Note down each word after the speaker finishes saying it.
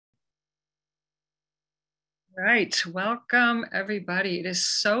Right. Welcome, everybody. It is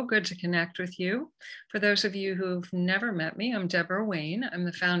so good to connect with you. For those of you who've never met me, I'm Debora Wayne. I'm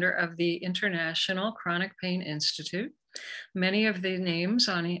the founder of the International Chronic Pain Institute. Many of the names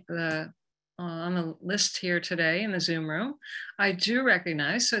on the list here today in the Zoom room, I do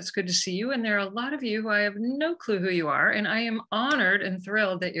recognize, so it's good to see you. And there are a lot of you who I have no clue who you are, and I am honored and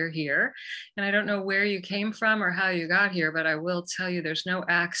thrilled that you're here. And I don't know where you came from or how you got here, but I will tell you there's no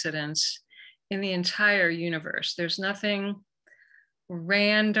accidents in the entire universe. There's nothing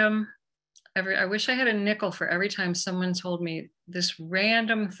random. I wish I had a nickel for every time someone told me this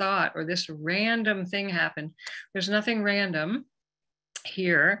random thought or this random thing happened. There's nothing random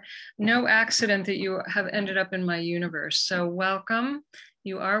here. No accident that you have ended up in my universe. So welcome.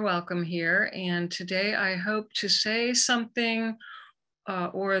 You are welcome here. And today I hope to say something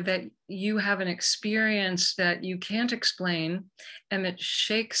or that you have an experience that you can't explain and that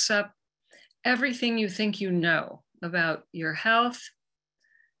shakes up everything you think you know about your health,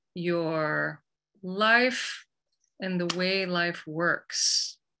 your life, and the way life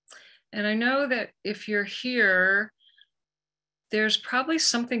works. And I know that if you're here, there's probably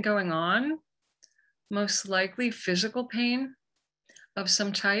something going on, most likely physical pain of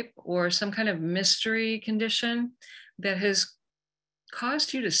some type or some kind of mystery condition that has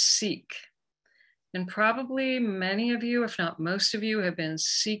caused you to seek. And probably many of you, if not most of you, have been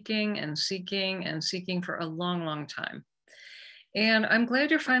seeking and seeking and seeking for a long, long time. And I'm glad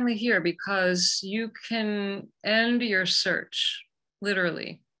you're finally here because you can end your search,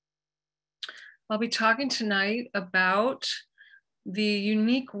 literally. I'll be talking tonight about the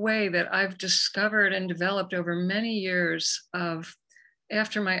unique way that I've discovered and developed over many years of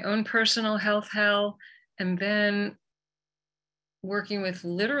after my own personal health hell, and then working with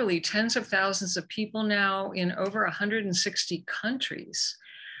literally tens of thousands of people now in over 160 countries.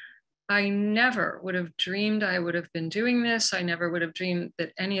 I never would have dreamed I would have been doing this. I never would have dreamed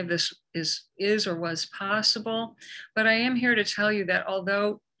that any of this is or was possible. But I am here to tell you that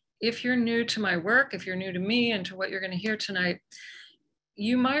although if you're new to my work, if you're new to me and to what you're going to hear tonight,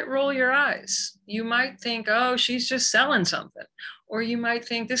 you might roll your eyes. You might think, oh, she's just selling something. Or you might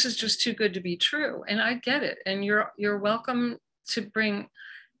think this is just too good to be true. And I get it. And you're welcome to bring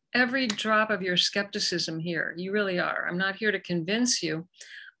every drop of your skepticism here. You really are. I'm not here to convince you,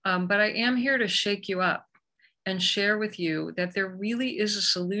 but I am here to shake you up and share with you that there really is a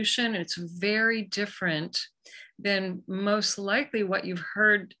solution. It's very different than most likely what you've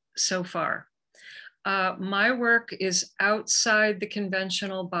heard so far. My work is outside the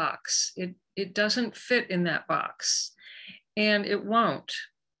conventional box. It doesn't fit in that box, and it won't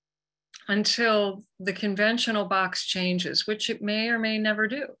until the conventional box changes, which it may or may never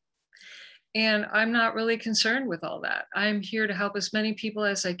do. And I'm not really concerned with all that. I'm here to help as many people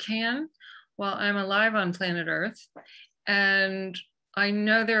as I can while I'm alive on planet Earth. And I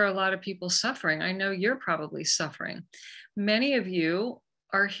know there are a lot of people suffering. I know you're probably suffering. Many of you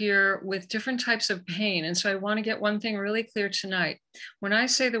are here with different types of pain. And so I want to get one thing really clear tonight. When I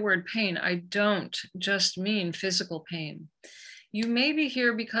say the word pain, I don't just mean physical pain. You may be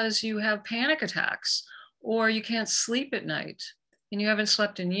here because you have panic attacks or you can't sleep at night and you haven't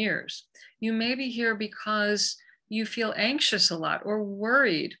slept in years. You may be here because you feel anxious a lot or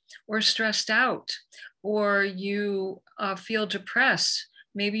worried or stressed out, or you feel depressed.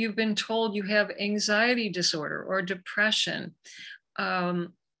 Maybe you've been told you have anxiety disorder or depression.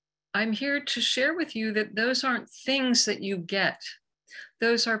 I'm here to share with you that those aren't things that you get.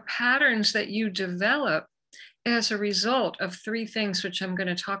 Those are patterns that you develop as a result of three things, which I'm going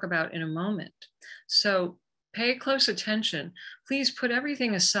to talk about in a moment. So pay close attention. Please put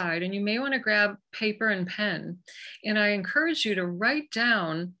everything aside, and you may want to grab paper and pen. And I encourage you to write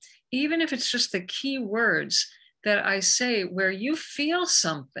down, even if it's just the key words that I say where you feel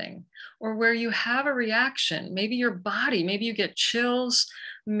something or where you have a reaction, maybe your body, maybe you get chills,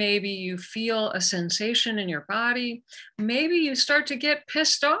 maybe you feel a sensation in your body, maybe you start to get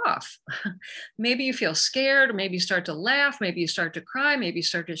pissed off, maybe you feel scared, or maybe you start to laugh, maybe you start to cry, maybe you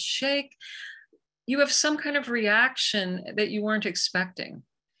start to shake. You have some kind of reaction that you weren't expecting.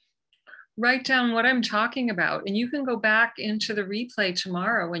 Write down what I'm talking about, and you can go back into the replay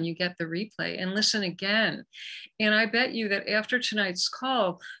tomorrow when you get the replay and listen again. And I bet you that after tonight's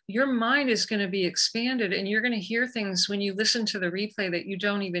call, your mind is going to be expanded and you're going to hear things when you listen to the replay that you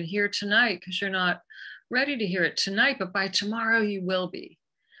don't even hear tonight because you're not ready to hear it tonight, but by tomorrow you will be.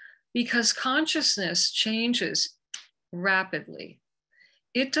 Because consciousness changes rapidly.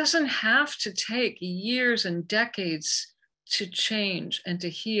 It doesn't have to take years and decades to change and to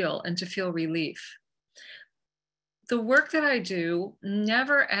heal and to feel relief. The work that I do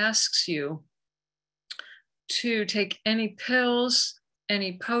never asks you to take any pills,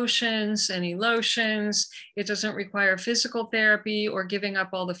 any potions, any lotions. It doesn't require physical therapy or giving up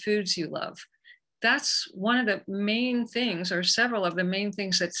all the foods you love. That's one of the main things, or several of the main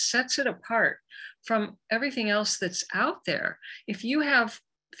things, that sets it apart from everything else that's out there. If you have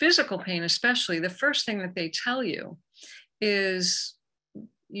physical pain, especially, the first thing that they tell you is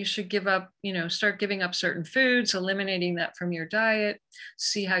you should give up, start giving up certain foods, eliminating that from your diet,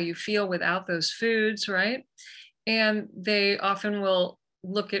 see how you feel without those foods, right? And they often will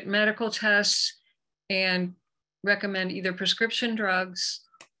look at medical tests and recommend either prescription drugs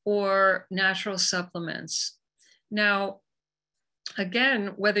or natural supplements. Now,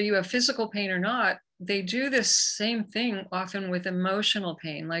 again, whether you have physical pain or not, they do this same thing often with emotional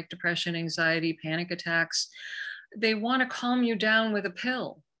pain, like depression, anxiety, panic attacks. They want to calm you down with a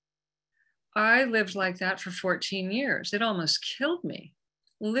pill. I lived like that for 14 years. It almost killed me,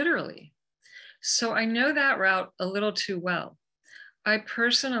 literally. So I know that route a little too well. I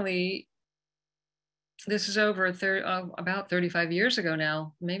personally, this is over about 35 years ago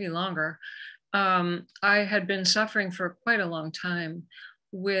now, maybe longer. I had been suffering for quite a long time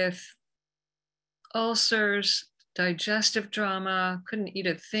with ulcers, digestive trauma, couldn't eat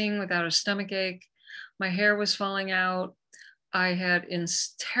a thing without a stomach ache. My hair was falling out. I had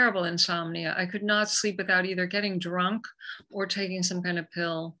terrible insomnia. I could not sleep without either getting drunk or taking some kind of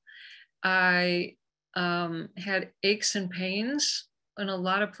pill. I had aches and pains in a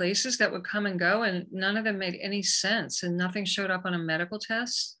lot of places that would come and go, and none of them made any sense, and nothing showed up on a medical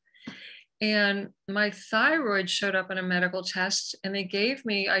test. And my thyroid showed up on a medical test, and they gave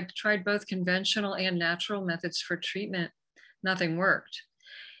me, I tried both conventional and natural methods for treatment. Nothing worked.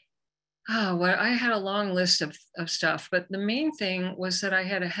 Oh, well, I had a long list of stuff, but the main thing was that I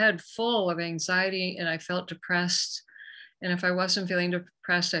had a head full of anxiety and I felt depressed. And if I wasn't feeling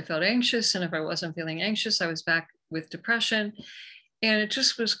depressed, I felt anxious. And if I wasn't feeling anxious, I was back with depression. And it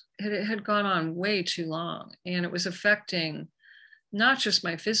just it had gone on way too long. And it was affecting not just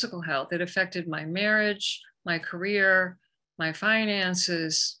my physical health, it affected my marriage, my career, my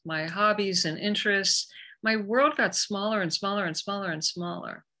finances, my hobbies and interests. My world got smaller and smaller and smaller and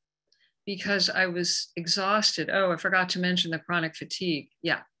smaller because I was exhausted. Oh, I forgot to mention the chronic fatigue.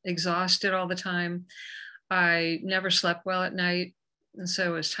 Yeah, exhausted all the time. I never slept well at night. And so I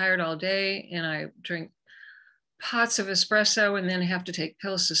was tired all day, and I drink pots of espresso and then have to take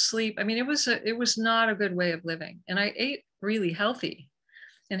pills to sleep. I mean, it was not a good way of living. And I ate really healthy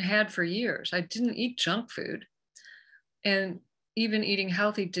and had for years. I didn't eat junk food. And even eating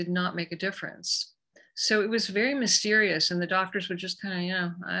healthy did not make a difference. So it was very mysterious. And the doctors would just kind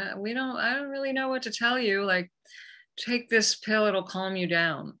of, I don't really know what to tell you. Like, take this pill, it'll calm you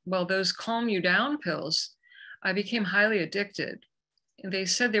down. Well, those calm you down pills, I became highly addicted. They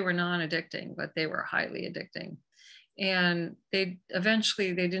said they were non-addicting, but they were highly addicting. And they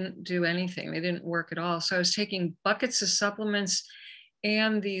didn't do anything. They didn't work at all. So I was taking buckets of supplements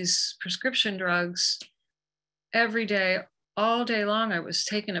and these prescription drugs every day, all day long. I was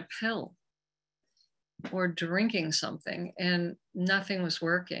taking a pill or drinking something, and nothing was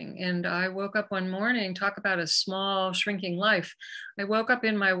working. And I woke up one morning, talk about a small shrinking life. I woke up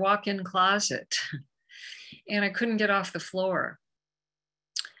in my walk-in closet and I couldn't get off the floor.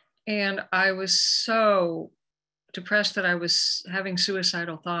 And I was so depressed that I was having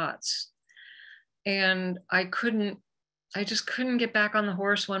suicidal thoughts. And I just couldn't get back on the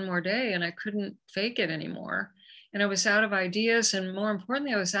horse one more day, and I couldn't fake it anymore. And I was out of ideas. And more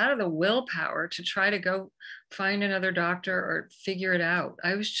importantly, I was out of the willpower to try to go find another doctor or figure it out.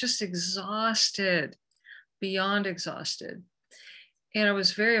 I was just exhausted, beyond exhausted. And I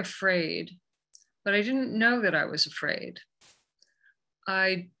was very afraid, but I didn't know that I was afraid.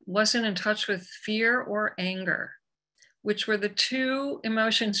 I wasn't in touch with fear or anger, which were the two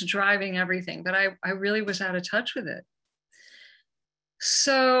emotions driving everything, but I really was out of touch with it.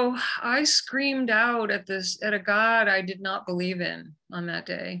 So I screamed out at a God I did not believe in on that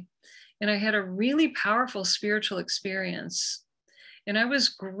day. And I had a really powerful spiritual experience. And I was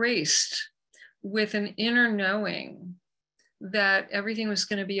graced with an inner knowing that everything was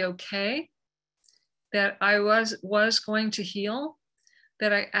going to be okay, that I was going to heal,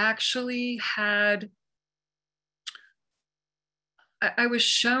 that I actually I was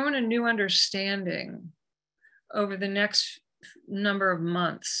shown a new understanding over the next number of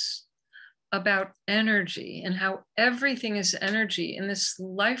months about energy and how everything is energy, and this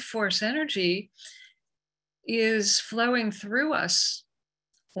life force energy is flowing through us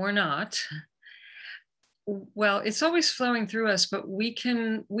or not. Well, it's always flowing through us, but we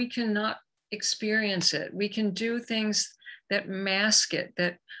cannot experience it. We can do things that mask it,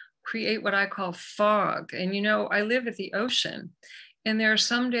 that create what I call fog. And, you know, I live at the ocean, and there are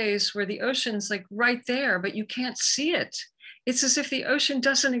some days where the ocean's like right there, but you can't see it. It's as if the ocean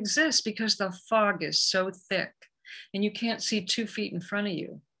doesn't exist because the fog is so thick and you can't see 2 feet in front of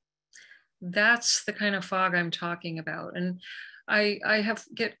you. That's the kind of fog I'm talking about. And I have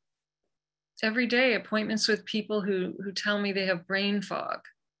get every day appointments with people who tell me they have brain fog.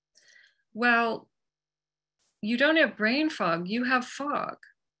 Well, you don't have brain fog, you have fog.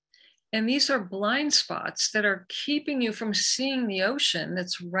 And these are blind spots that are keeping you from seeing the ocean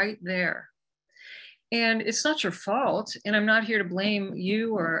that's right there. And it's not your fault. And I'm not here to blame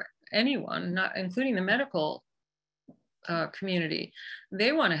you or anyone, not including the medical community.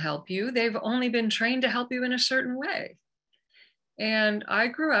 They want to help you. They've only been trained to help you in a certain way. And I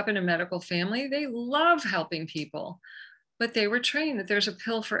grew up in a medical family. They love helping people, but they were trained that there's a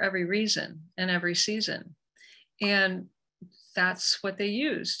pill for every reason and every season. And that's what they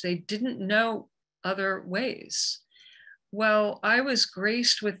used. They didn't know other ways. Well, I was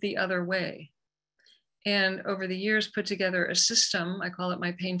graced with the other way. And over the years, put together a system. I call it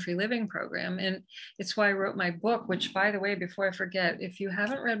my pain-free living program. And it's why I wrote my book, which, by the way, before I forget, if you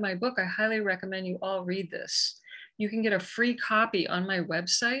haven't read my book, I highly recommend you all read this. You can get a free copy on my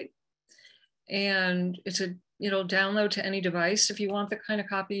website, and it'll download to any device. If you want the kind of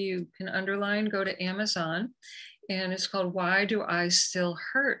copy you can underline, go to Amazon. And it's called Why Do I Still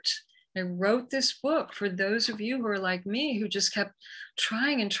Hurt? I wrote this book for those of you who are like me, who just kept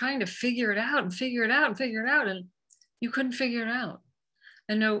trying and trying to figure it out and figure it out and figure it out, and you couldn't figure it out.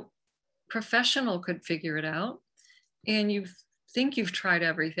 And no professional could figure it out. And you think you've tried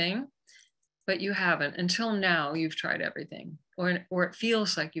everything, but you haven't. Until now, you've tried everything, or it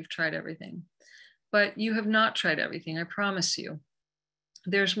feels like you've tried everything. But you have not tried everything, I promise you.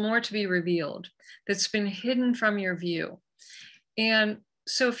 There's more to be revealed that's been hidden from your view. And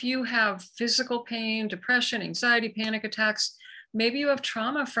so if you have physical pain, depression, anxiety, panic attacks, maybe you have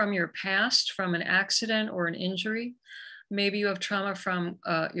trauma from your past, from an accident or an injury. Maybe you have trauma from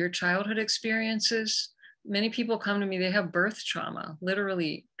your childhood experiences. Many people come to me, they have birth trauma,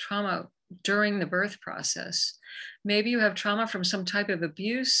 literally trauma during the birth process. Maybe you have trauma from some type of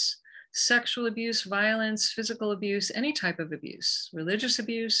abuse, sexual abuse, violence, physical abuse, any type of abuse, religious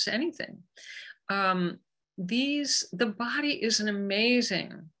abuse, anything. The body is an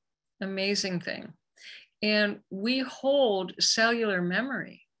amazing, amazing thing. And we hold cellular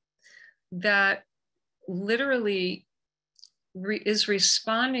memory that literally is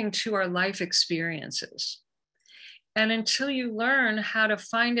responding to our life experiences. And until you learn how to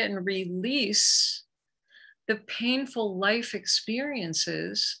find it and release the painful life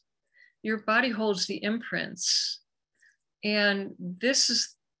experiences, your body holds the imprints. And this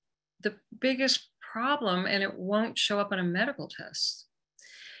is the biggest problem, and it won't show up on a medical test.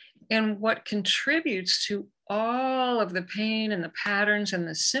 And what contributes to all of the pain and the patterns and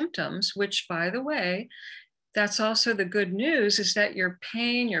the symptoms, which, by the way, that's also the good news, is that your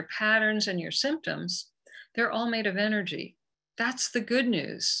pain, your patterns, and your symptoms, they're all made of energy. That's the good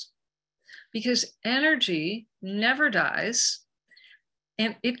news, because energy never dies,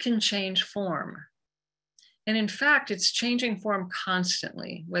 and it can change form. And in fact, it's changing form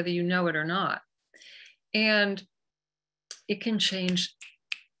constantly, whether you know it or not. And it can change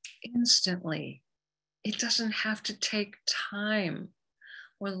instantly. It doesn't have to take time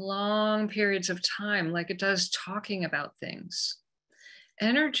or long periods of time like it does talking about things.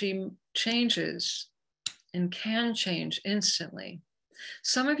 Energy changes and can change instantly.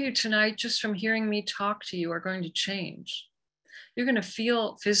 Some of you tonight, just from hearing me talk to you, are going to change. You're going to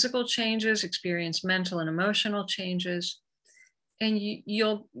feel physical changes, experience mental and emotional changes, and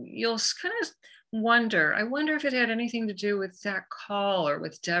you'll kind of wonder, I wonder if it had anything to do with that call or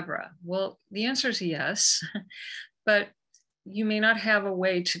with Debora. Well, the answer is yes, but you may not have a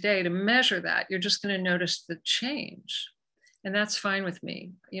way today to measure that. You're just going to notice the change, and that's fine with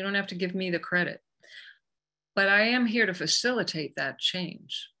me. You don't have to give me the credit, but I am here to facilitate that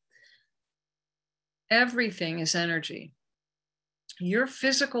change. Everything is energy. Your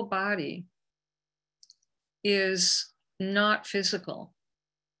physical body is not physical.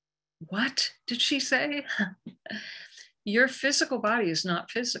 What did she say? Your physical body is not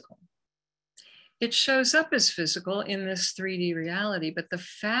physical. It shows up as physical in this 3D reality, but the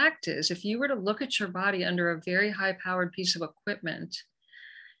fact is, if you were to look at your body under a very high-powered piece of equipment,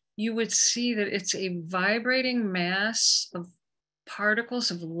 you would see that it's a vibrating mass of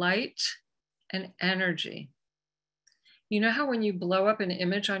particles of light and energy. You know how when you blow up an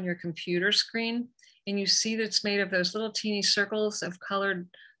image on your computer screen and you see that it's made of those little teeny circles of colored,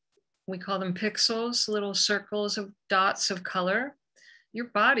 we call them pixels, little circles of dots of color. your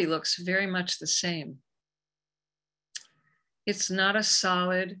body looks very much the same. It's not a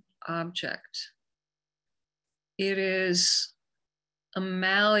solid object. It is a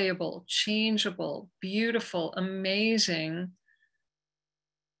malleable, changeable, beautiful, amazing,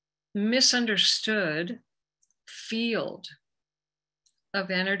 misunderstood field of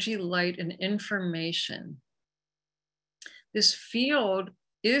energy, light, and information. This field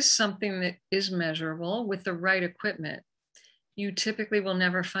is something that is measurable with the right equipment. You typically will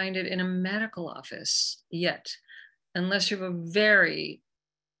never find it in a medical office yet, unless you have a very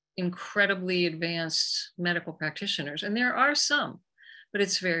incredibly advanced medical practitioners. And there are some, but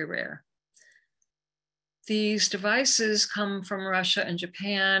it's very rare. These devices come from Russia and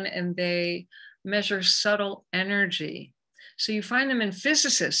Japan, and they measure subtle energy. So you find them in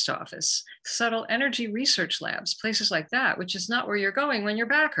physicists' office, subtle energy research labs, places like that, which is not where you're going when your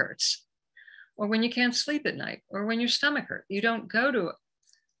back hurts, or when you can't sleep at night, or when your stomach hurts. You don't go to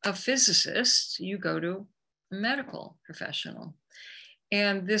a physicist, you go to a medical professional.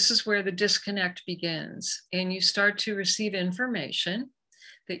 And this is where the disconnect begins. And you start to receive information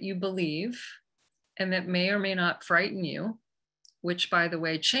that you believe and that may or may not frighten you, which, by the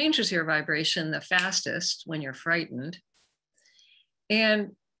way, changes your vibration the fastest when you're frightened.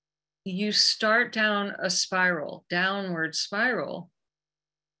 And you start down a spiral, downward spiral,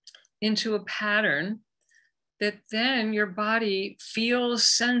 into a pattern that then your body feels,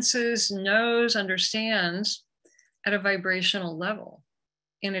 senses, knows, understands at a vibrational level,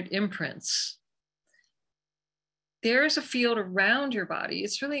 and it imprints. There is a field around your body.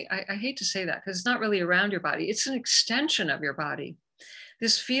 It's really, I hate to say that because it's not really around your body. It's an extension of your body.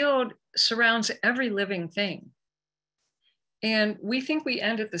 This field surrounds every living thing. And we think we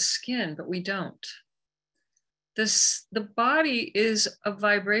end at the skin, but we don't. The body is a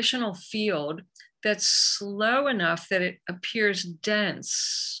vibrational field that's slow enough that it appears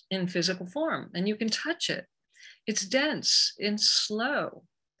dense in physical form, and you can touch it. It's dense and slow.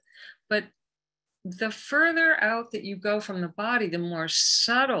 But the further out that you go from the body, the more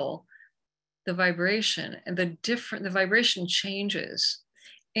subtle the vibration, and the vibration changes.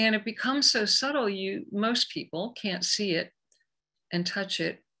 And it becomes so subtle, most people can't see it and touch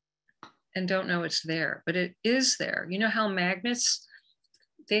it and don't know it's there, but it is there. You know how magnets,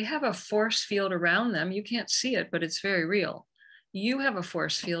 they have a force field around them. You can't see it, but it's very real. You have a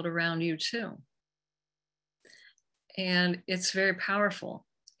force field around you too. And it's very powerful.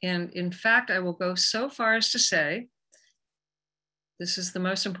 And in fact, I will go so far as to say, this is the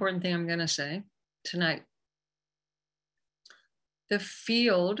most important thing I'm going to say tonight. The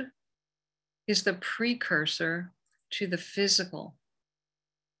field is the precursor to the physical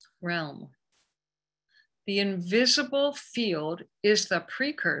realm. The invisible field is the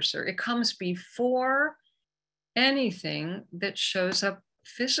precursor. It comes before anything that shows up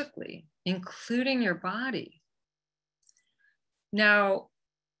physically, including your body. Now,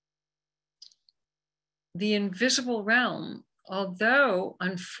 the invisible realm, although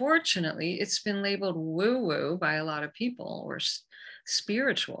unfortunately it's been labeled woo-woo by a lot of people, or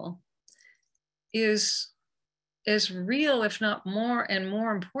spiritual, is as real, if not more and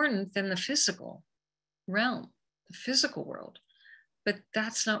more important than the physical realm, the physical world. But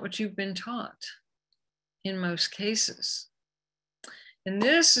that's not what you've been taught in most cases. And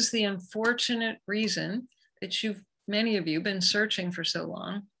this is the unfortunate reason that many of you, been searching for so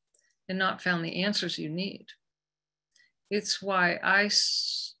long and not found the answers you need. It's why I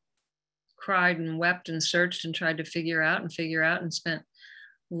cried and wept and searched and tried to figure out and spent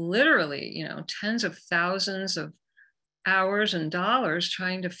literally, tens of thousands of hours and dollars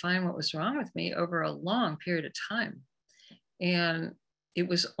trying to find what was wrong with me over a long period of time. And it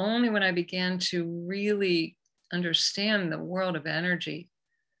was only when I began to really understand the world of energy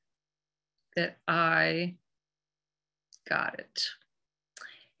that I got it.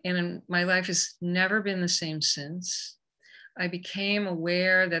 And my life has never been the same since. I became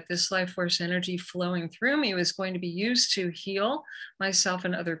aware that this life force energy flowing through me was going to be used to heal myself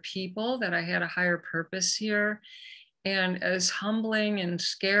and other people, that I had a higher purpose here. And as humbling and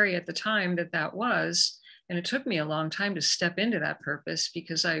scary at the time that was, and it took me a long time to step into that purpose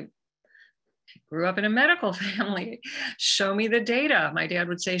because I grew up in a medical family. Show me the data. My dad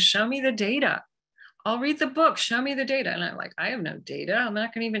would say, show me the data. I'll read the book, show me the data. And I'm like, I have no data. I'm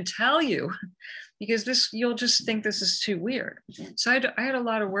not going to even tell you because you'll just think this is too weird. So I had a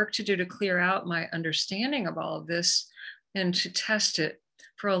lot of work to do to clear out my understanding of all of this and to test it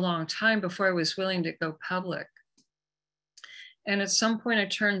for a long time before I was willing to go public. And at some point I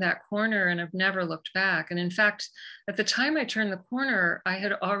turned that corner and I've never looked back. And in fact, at the time I turned the corner, I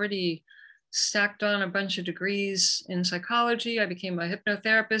had already stacked on a bunch of degrees in psychology. I became a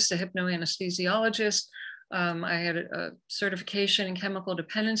hypnotherapist, a hypnoanesthesiologist. I had a certification in chemical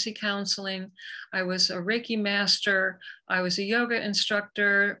dependency counseling. I was a Reiki master. I was a yoga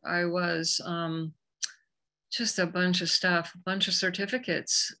instructor. I was just a bunch of stuff, a bunch of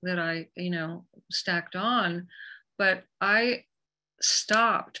certificates that I, stacked on. But I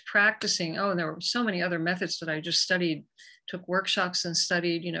stopped practicing. Oh, and there were so many other methods that I just studied, took workshops and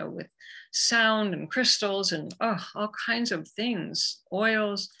studied, with sound and crystals and all kinds of things,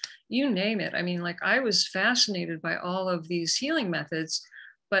 oils, you name it. I mean, like, I was fascinated by all of these healing methods,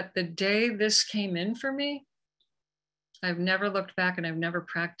 but the day this came in for me, I've never looked back, and I've never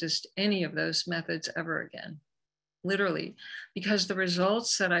practiced any of those methods ever again, literally, because the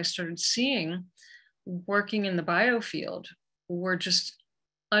results that I started seeing working in the biofield were just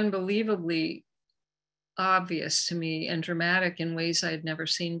unbelievably obvious to me and dramatic in ways I had never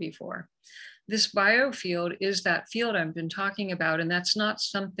seen before. This biofield is that field I've been talking about, and that's not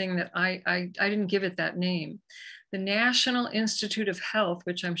something that I didn't give it that name. The National Institute of Health,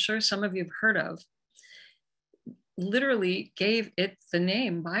 which I'm sure some of you have heard of, literally gave it the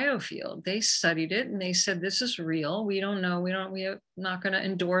name biofield. They studied it and they said, this is real. We don't know. We're not going to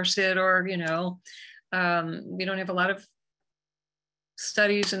endorse it, or, we don't have a lot of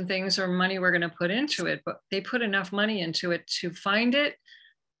studies and things or money we're going to put into it, but they put enough money into it to find it,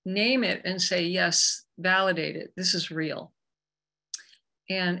 name it, and say, yes, validate it. This is real.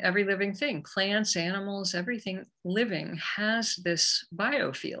 And every living thing, plants, animals, everything living has this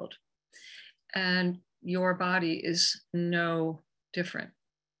biofield. And your body is no different.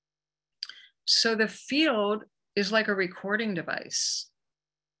 So the field is like a recording device.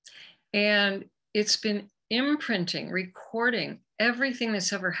 And it's been imprinting, recording everything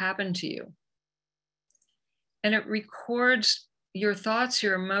that's ever happened to you. And it records your thoughts,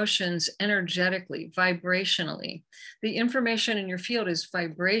 your emotions energetically, vibrationally. The information in your field is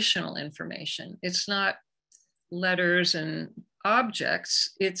vibrational information. It's not letters and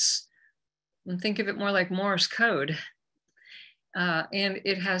objects. Think of it more like Morse code. And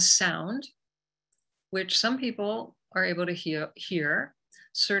it has sound, which some people are able to hear.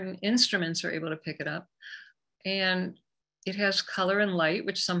 Certain instruments are able to pick it up. And it has color and light,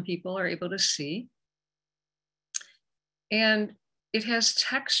 which some people are able to see. And it has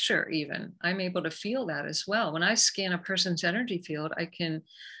texture even. I'm able to feel that as well. When I scan a person's energy field, I can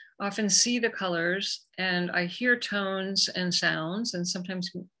often see the colors, and I hear tones and sounds, and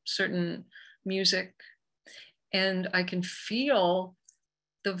sometimes certain music, and I can feel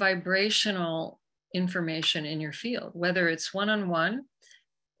the vibrational information in your field, whether it's one-on-one,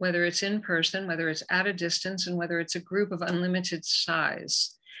 whether it's in person, whether it's at a distance, and whether it's a group of unlimited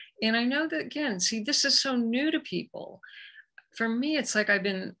size. And I know that, again, see, this is so new to people. For me, it's like I've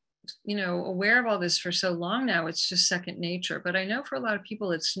been, aware of all this for so long now, it's just second nature. But I know for a lot of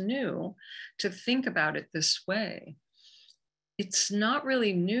people, it's new to think about it this way. It's not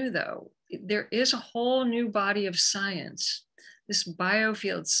really new, though. There is a whole new body of science, this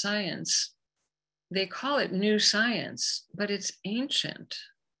biofield science. They call it new science, but it's ancient.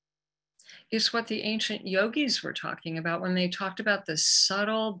 It's what the ancient yogis were talking about when they talked about the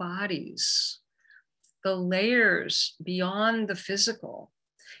subtle bodies, the layers beyond the physical.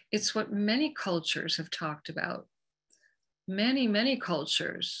 It's what many cultures have talked about. Many, many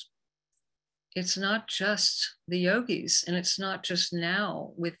cultures. It's not just the yogis, and it's not just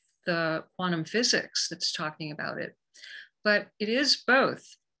now with the quantum physics that's talking about it, but it is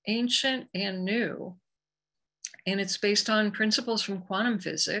both ancient and new. And it's based on principles from quantum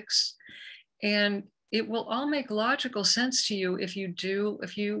physics. And it will all make logical sense to you if you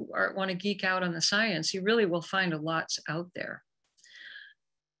want to geek out on the science. You really will find a lot out there.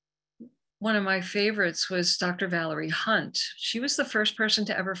 One of my favorites was Dr. Valerie Hunt. She was the first person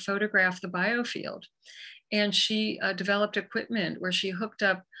to ever photograph the biofield. And she developed equipment where she hooked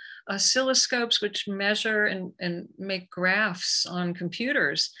up oscilloscopes, which measure and make graphs on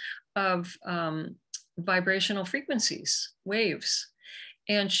computers of vibrational frequencies, waves.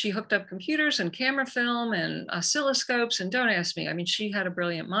 And she hooked up computers and camera film and oscilloscopes. And don't ask me, I mean, she had a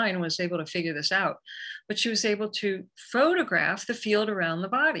brilliant mind and was able to figure this out. But she was able to photograph the field around the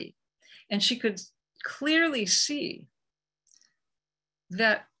body. And she could clearly see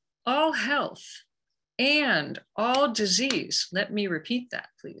that all health and all disease, let me repeat that,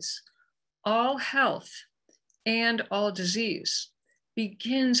 please. All health and all disease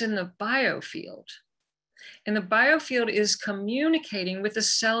begins in the biofield. And the biofield is communicating with the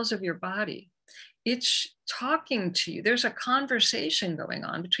cells of your body. It's talking to you. There's a conversation going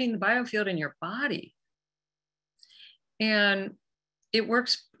on between the biofield and your body. And it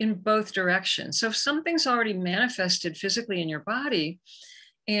works in both directions. So if something's already manifested physically in your body,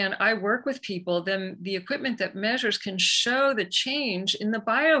 and I work with people, then the equipment that measures can show the change in the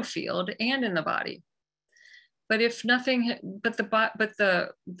biofield and in the body. But if nothing, but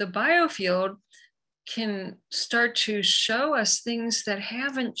the biofield can start to show us things that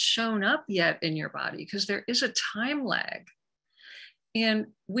haven't shown up yet in your body, because there is a time lag. And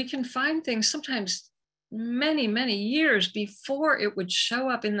we can find things sometimes many, many years before it would show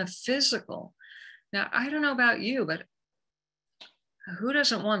up in the physical. Now, I don't know about you, but who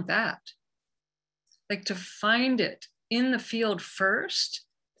doesn't want that? Like, to find it in the field first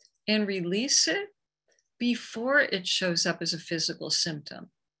and release it before it shows up as a physical symptom,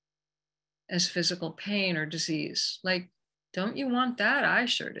 as physical pain or disease. Like, don't you want that? I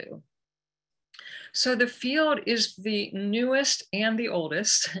sure do. So the field is the newest and the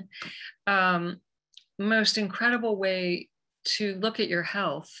oldest, most incredible way to look at your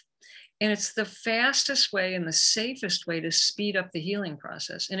health. And it's the fastest way and the safest way to speed up the healing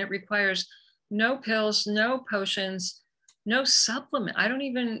process. And it requires no pills, no potions, no supplement. I don't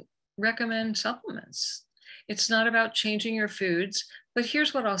even recommend supplements. It's not about changing your foods. But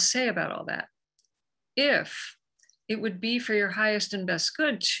here's what I'll say about all that. If it would be for your highest and best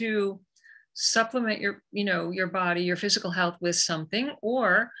good to supplement your body, your physical health with something,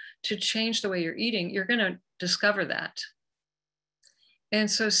 or to change the way you're eating, you're going to discover that. And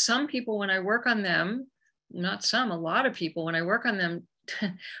so some people, when I work on them, not some, a lot of people, when I work on them,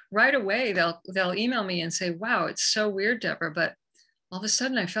 right away, they'll email me and say, wow, it's so weird, Debora, but all of a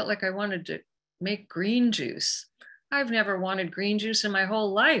sudden I felt like I wanted to make green juice. I've never wanted green juice in my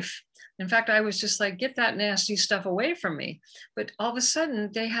whole life. In fact, I was just like, get that nasty stuff away from me. But all of a sudden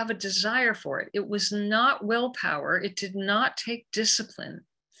they have a desire for it. It was not willpower. It did not take discipline.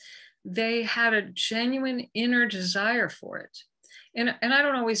 They had a genuine inner desire for it. And I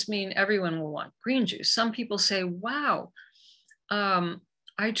don't always mean everyone will want green juice. Some people say, wow,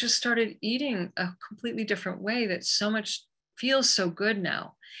 I just started eating a completely different way that so much feels so good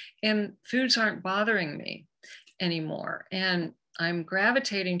now. And foods aren't bothering me anymore. And I'm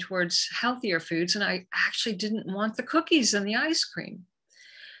gravitating towards healthier foods. And I actually didn't want the cookies and the ice cream.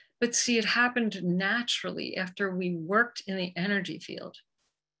 But see, it happened naturally after we worked in the energy field.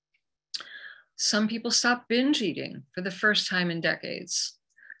 Some people stop binge eating for the first time in decades.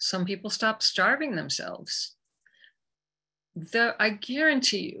 Some people stop starving themselves. I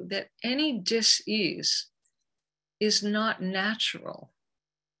guarantee you that any dis-ease is not natural.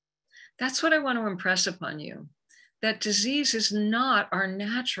 That's what I want to impress upon you, that disease is not our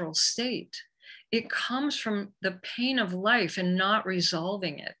natural state. It comes from the pain of life and not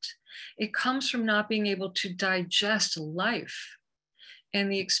resolving it. It comes from not being able to digest life and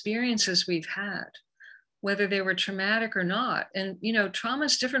the experiences we've had, whether they were traumatic or not. And, trauma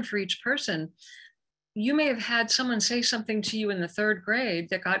is different for each person. You may have had someone say something to you in the third grade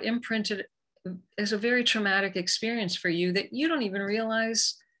that got imprinted as a very traumatic experience for you that you don't even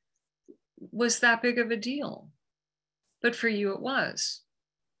realize was that big of a deal. But for you, it was.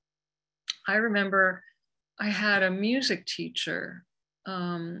 I remember I had a music teacher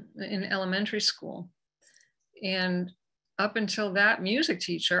in elementary school. And up until that music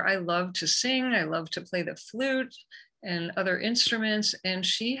teacher, I loved to sing. I loved to play the flute and other instruments. And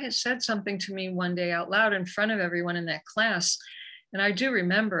she had said something to me one day out loud in front of everyone in that class. And I do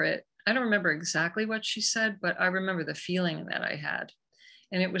remember it. I don't remember exactly what she said, but I remember the feeling that I had.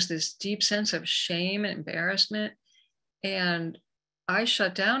 And it was this deep sense of shame and embarrassment. And I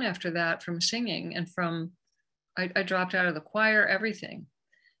shut down after that from singing and I dropped out of the choir, everything.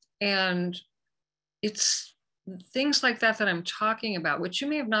 And it's things like that I'm talking about, which you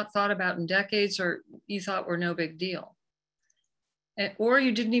may have not thought about in decades, or you thought were no big deal. Or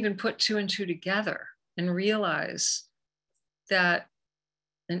you didn't even put two and two together and realize that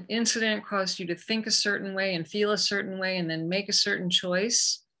an incident caused you to think a certain way and feel a certain way and then make a certain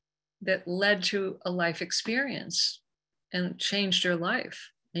choice that led to a life experience and changed your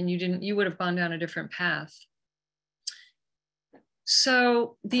life. And you would have gone down a different path.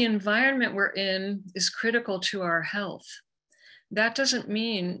 So the environment we're in is critical to our health. That doesn't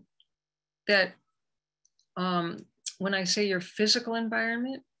mean that when I say your physical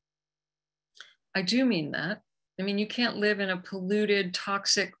environment, I do mean that. I mean, you can't live in a polluted,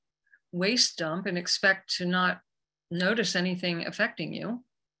 toxic waste dump and expect to not notice anything affecting you,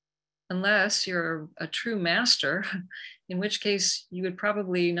 unless you're a true master, in which case you would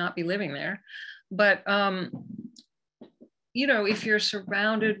probably not be living there. But if you're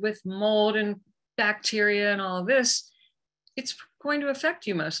surrounded with mold and bacteria and all of this, it's going to affect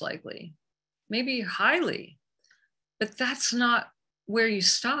you most likely, maybe highly. But that's not where you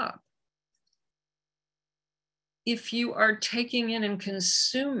stop. If you are taking in and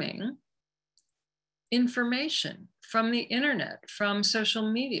consuming information from the internet, from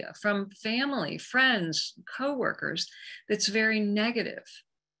social media, from family, friends, coworkers, that's very negative,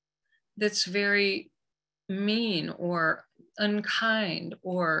 that's very mean or unkind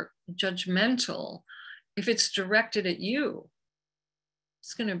or judgmental, if it's directed at you,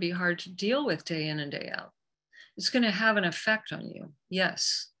 it's going to be hard to deal with day in and day out. It's going to have an effect on you.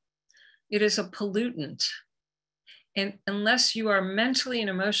 Yes, it is a pollutant. And unless you are mentally and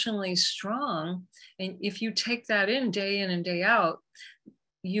emotionally strong, and if you take that in and day out,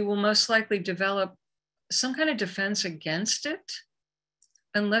 you will most likely develop some kind of defense against it,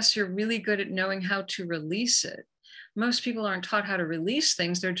 unless you're really good at knowing how to release it. Most people aren't taught how to release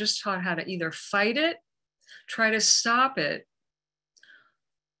things. They're just taught how to either fight it, try to stop it,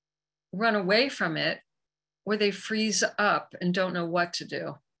 run away from it, or they freeze up and don't know what to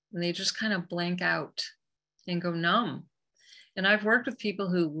do. And they just kind of blank out and go numb. And I've worked with people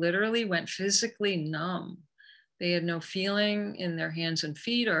who literally went physically numb. They had no feeling in their hands and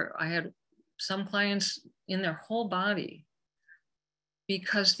feet, or I had some clients in their whole body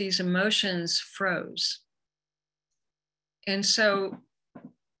because these emotions froze. And so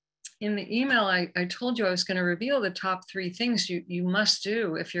in the email, I told you I was going to reveal the top 3 things you must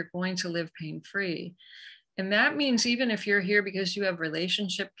do if you're going to live pain-free. And that means even if you're here because you have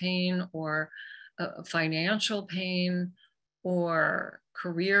relationship pain or financial pain or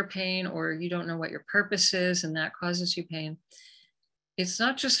career pain, or you don't know what your purpose is and that causes you pain, it's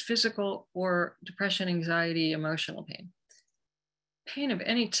not just physical or depression, anxiety, emotional pain. Pain of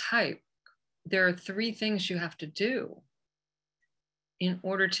any type, there are 3 things you have to do in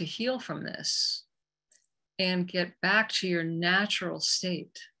order to heal from this and get back to your natural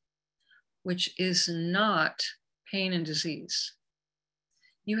state, which is not pain and disease.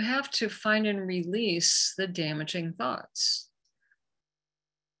 You have to find and release the damaging thoughts.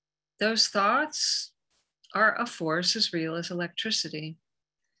 Those thoughts are a force as real as electricity.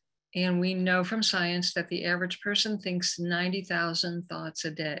 And we know from science that the average person thinks 90,000 thoughts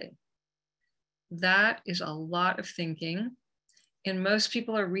a day. That is a lot of thinking. And most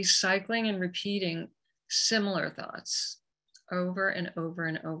people are recycling and repeating similar thoughts over and over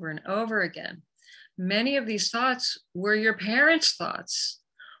and over and over again. Many of these thoughts were your parents' thoughts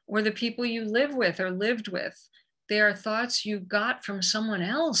or the people you live with or lived with. They are thoughts you got from someone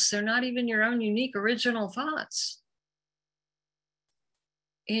else. They're not even your own unique original thoughts.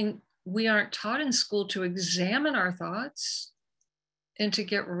 And we aren't taught in school to examine our thoughts and to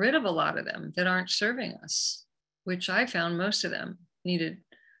get rid of a lot of them that aren't serving us, which I found most of them needed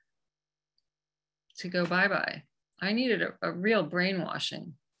to go bye-bye. I needed a real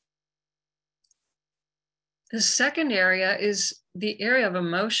brainwashing. The second area is the area of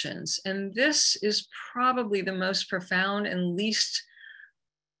emotions. And this is probably the most profound and least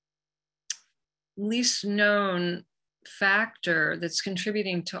known factor that's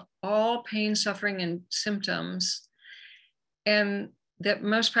contributing to all pain, suffering, and symptoms, and that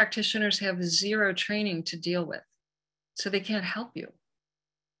most practitioners have 0 training to deal with. So they can't help you.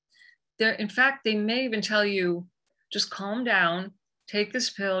 In fact, they may even tell you, just calm down, take this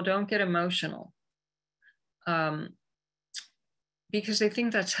pill, don't get emotional. Because they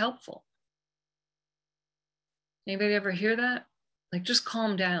think that's helpful. Anybody ever hear that? Like, just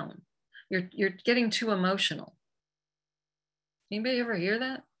calm down. You're getting too emotional. Anybody ever hear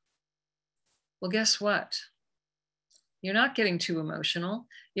that? Well, guess what? You're not getting too emotional.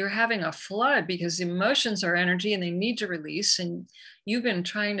 You're having a flood because emotions are energy and they need to release. And you've been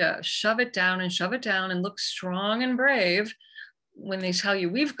trying to shove it down and look strong and brave when they tell you,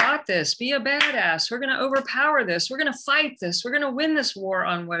 we've got this, be a badass. We're going to overpower this. We're going to fight this. We're going to win this war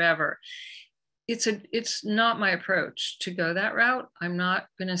on whatever. It's not my approach to go that route. I'm not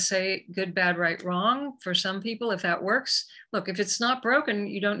going to say good, bad, right, wrong. For some people, if that works, look, if it's not broken,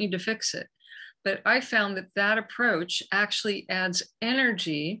 you don't need to fix it. But I found that approach actually adds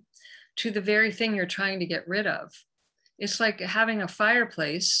energy to the very thing you're trying to get rid of. It's like having a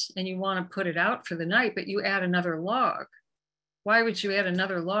fireplace and you want to put it out for the night, but you add another log. Why would you add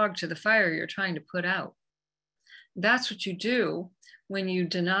another log to the fire you're trying to put out? That's what you do when you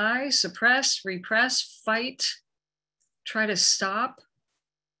deny, suppress, repress, fight, try to stop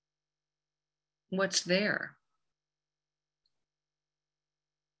what's there.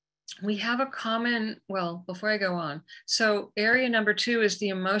 We have a common, well, before I go on, so area number 2 is the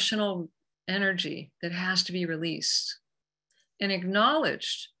emotional energy that has to be released and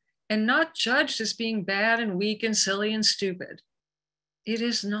acknowledged and not judged as being bad and weak and silly and stupid. It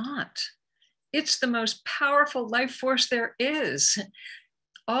is not. It's the most powerful life force there is.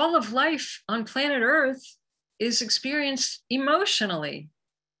 All of life on planet Earth is experienced emotionally.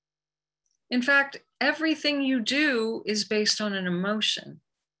 In fact, everything you do is based on an emotion.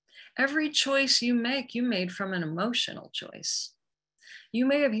 Every choice you make, you made from an emotional choice. You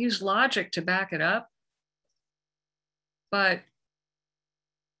may have used logic to back it up, but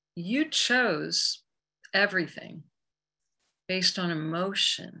you chose everything based on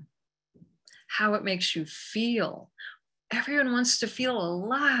emotion, how it makes you feel. Everyone wants to feel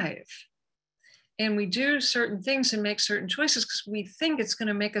alive. And we do certain things and make certain choices because we think it's going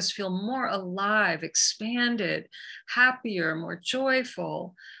to make us feel more alive, expanded, happier, more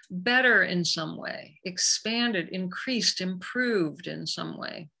joyful, better in some way, expanded, increased, improved in some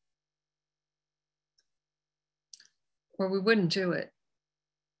way. Or we wouldn't do it.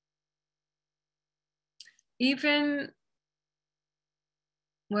 Even,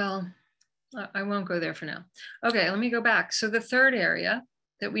 well, I won't go there for now. Okay, let me go back. So the third area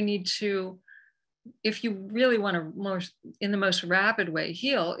that we need to, if you really want to in the most rapid way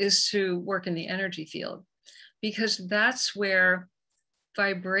heal, is to work in the energy field, because that's where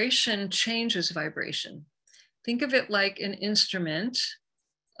vibration changes vibration. Think of it like an instrument,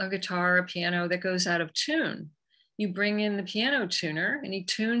 a guitar, a piano that goes out of tune. You bring in the piano tuner and he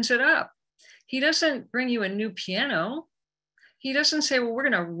tunes it up. He doesn't bring you a new piano. He doesn't say, well, we're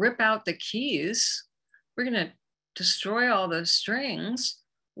going to rip out the keys. We're going to destroy all the strings.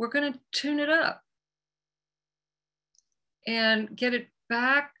 We're going to tune it up and get it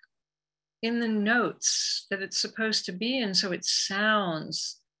back in the notes that it's supposed to be in, so it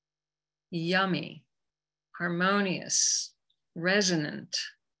sounds yummy, harmonious, resonant.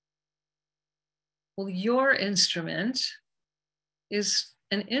 Well, your instrument is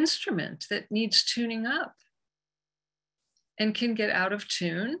an instrument that needs tuning up and can get out of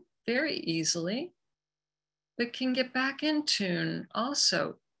tune very easily, but can get back in tune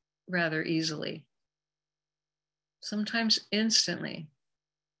also rather easily, sometimes instantly.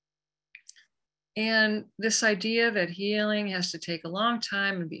 And this idea that healing has to take a long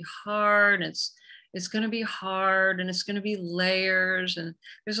time and be hard, it's going to be hard and it's going to be layers. And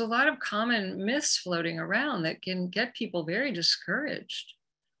there's a lot of common myths floating around that can get people very discouraged.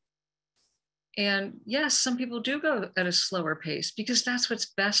 And yes, some people do go at a slower pace because that's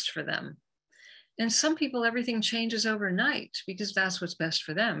what's best for them. And some people, everything changes overnight because that's what's best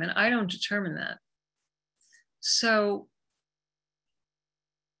for them. And I don't determine that. So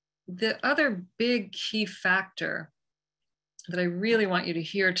the other big key factor that I really want you to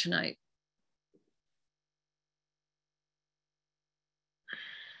hear tonight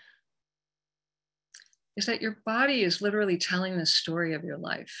is that your body is literally telling the story of your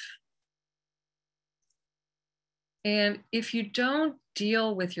life. And if you don't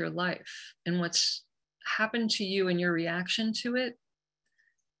deal with your life and what's happened to you and your reaction to it,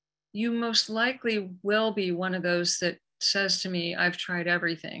 you most likely will be one of those that says to me, I've tried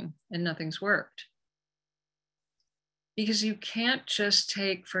everything and nothing's worked. Because you can't just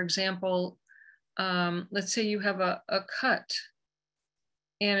take, for example, let's say you have a cut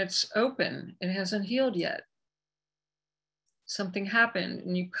and it's open, it hasn't healed yet. Something happened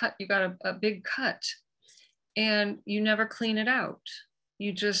and you got a big cut and you never clean it out.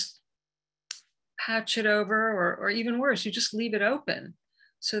 You just patch it over, or even worse, you just leave it open.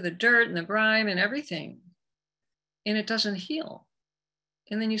 So the dirt and the grime and everything, and it doesn't heal.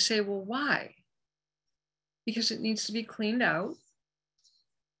 And then you say, well, why? Because it needs to be cleaned out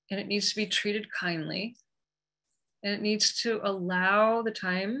and it needs to be treated kindly and it needs to allow the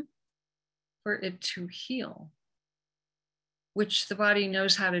time for it to heal, which the body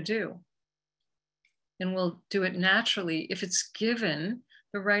knows how to do and will do it naturally if it's given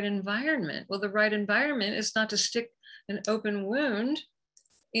the right environment. Well, the right environment is not to stick an open wound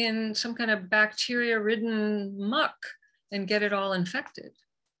in some kind of bacteria-ridden muck and get it all infected.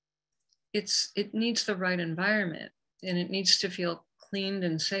 It needs the right environment and it needs to feel cleaned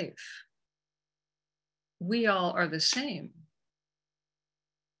and safe. We all are the same.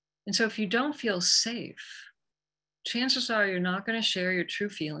 And so if you don't feel safe, chances are you're not going to share your true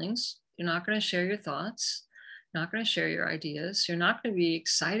feelings. You're not going to share your thoughts. You're not going to share your ideas. You're not going to be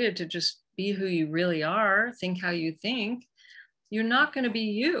excited to just be who you really are, think how you think. You're not going to be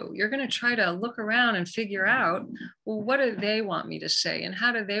you. You're going to try to look around and figure out, well, what do they want me to say? And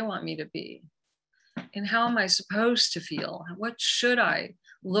how do they want me to be? And how am I supposed to feel? What should I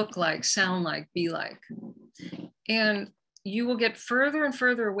look like, sound like, be like? And you will get further and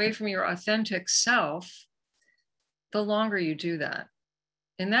further away from your authentic self the longer you do that.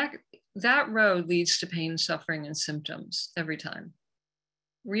 And that road leads to pain, suffering, and symptoms every time.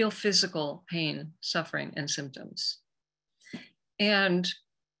 real physical pain, suffering, and symptoms. And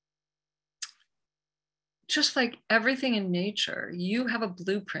just like everything in nature, you have a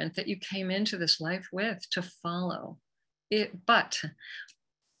blueprint that you came into this life with to follow it. But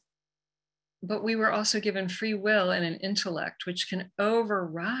we were also given free will and an intellect which can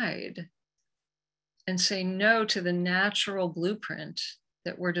override and say no to the natural blueprint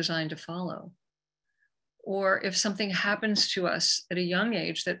that we're designed to follow. Or if something happens to us at a young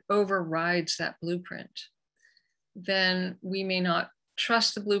age that overrides that blueprint, then we may not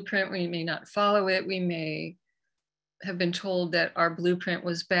trust the blueprint, we may not follow it, we may have been told that our blueprint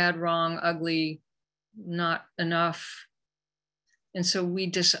was bad, wrong, ugly, not enough. And so we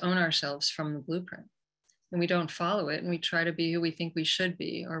disown ourselves from the blueprint and we don't follow it, and we try to be who we think we should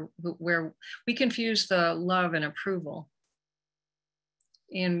be, or where we confuse the love and approval,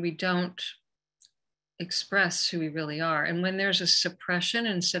 and we don't express who we really are. And when there's a suppression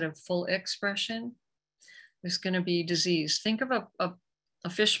instead of full expression, there's going to be disease. Think of a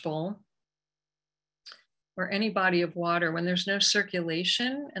fishbowl or any body of water. When there's no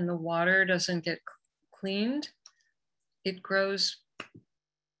circulation and the water doesn't get cleaned, it grows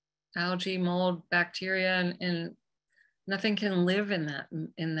algae, mold, bacteria, and nothing can live in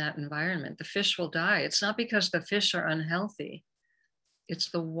that environment. The fish will die. It's not because the fish are unhealthy. It's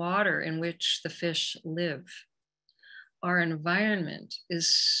the water in which the fish live. Our environment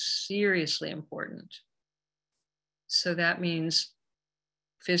is seriously important. So that means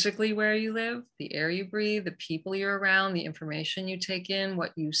physically where you live, the air you breathe, the people you're around, the information you take in,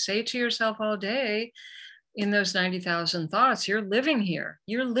 what you say to yourself all day. In those 90,000 thoughts, you're living here.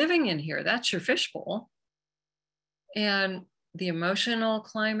 You're living in here. That's your fishbowl. And the emotional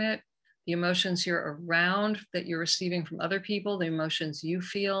climate, the emotions you're around that you're receiving from other people, the emotions you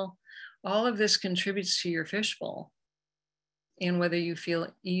feel, all of this contributes to your fishbowl and whether you feel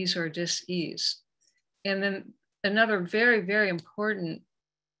ease or dis-ease. And then another very, very important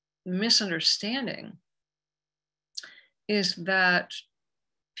misunderstanding is that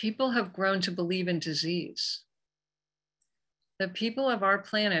people have grown to believe in disease. The people of our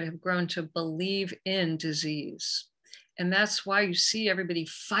planet have grown to believe in disease. And that's why you see everybody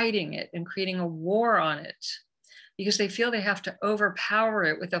fighting it and creating a war on it, because they feel they have to overpower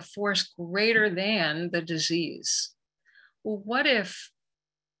it with a force greater than the disease. Well, what if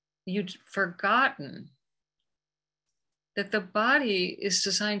you'd forgotten that the body is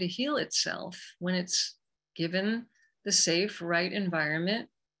designed to heal itself when it's given the safe, right environment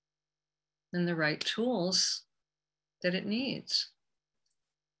and the right tools that it needs?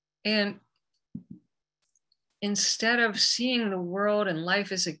 And instead of seeing the world and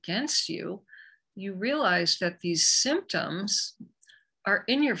life as against you, you realize that these symptoms are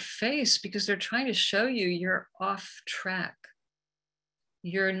in your face because they're trying to show you you're off track.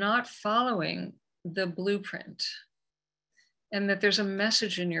 You're not following the blueprint, and that there's a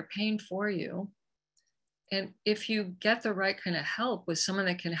message in your pain for you. And if you get the right kind of help with someone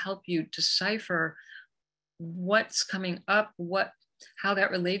that can help you decipher what's coming up, how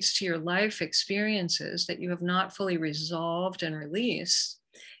that relates to your life experiences that you have not fully resolved and released,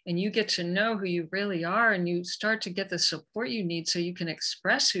 and you get to know who you really are, and you start to get the support you need so you can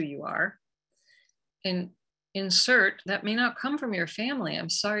express who you are. And insert, that may not come from your family, I'm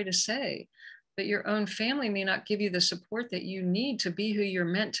sorry to say, but your own family may not give you the support that you need to be who you're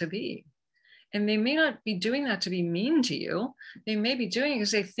meant to be. And they may not be doing that to be mean to you. They may be doing it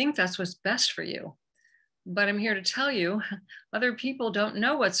because they think that's what's best for you. But I'm here to tell you, other people don't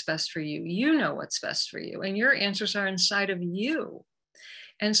know what's best for you. You know what's best for you, and your answers are inside of you.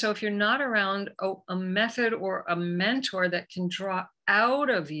 And so if you're not around a method or a mentor that can draw out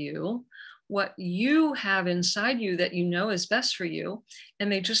of you what you have inside you that you know is best for you,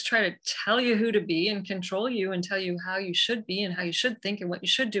 and they just try to tell you who to be and control you and tell you how you should be and how you should think and what you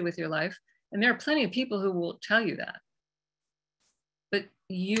should do with your life, and there are plenty of people who will tell you that, but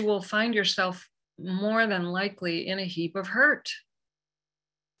you will find yourself more than likely in a heap of hurt.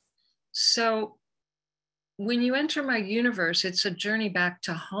 So when you enter my universe, it's a journey back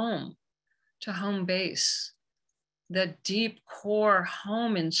to home base, the deep core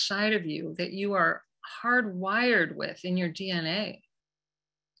home inside of you that you are hardwired with in your DNA.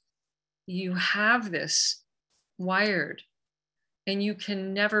 You have this wired, and you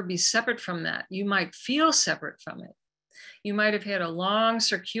can never be separate from that. You might feel separate from it. You might have had a long,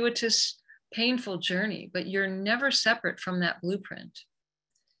 circuitous, painful journey, but you're never separate from that blueprint.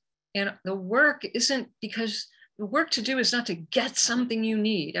 And the work isn't, because the work to do is not to get something you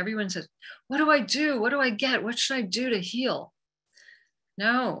need. Everyone says, what do I do? What do I get? What should I do to heal?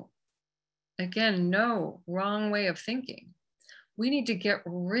 No, again, no, wrong way of thinking. We need to get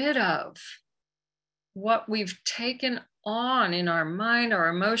rid of what we've taken on in our mind, our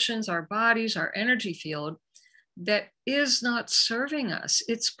emotions, our bodies, our energy field that is not serving us.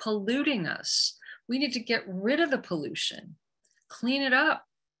 It's polluting us. We need to get rid of the pollution, clean it up,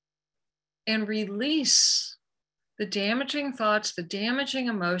 and release the damaging thoughts, the damaging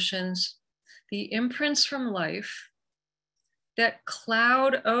emotions, the imprints from life that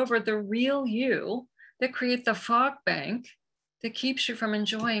cloud over the real you, that create the fog bank that keeps you from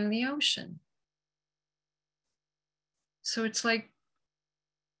enjoying the ocean. So it's like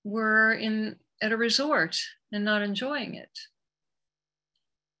we're at a resort and not enjoying it.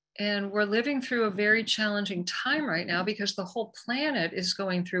 And we're living through a very challenging time right now because the whole planet is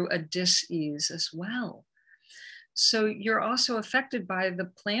going through a dis-ease as well. So you're also affected by the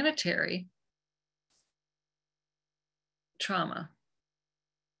planetary trauma.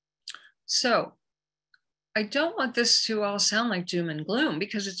 So I don't want this to all sound like doom and gloom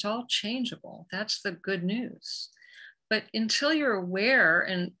because it's all changeable. That's the good news. But until you're aware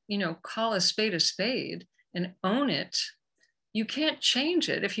and, call a spade and own it, you can't change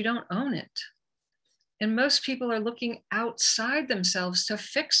it if you don't own it. And most people are looking outside themselves to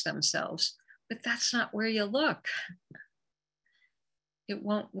fix themselves, but that's not where you look. It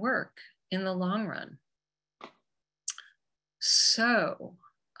won't work in the long run. So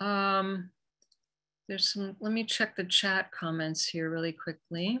let me check the chat comments here really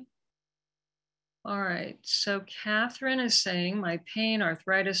quickly. All right, so Catherine is saying my pain,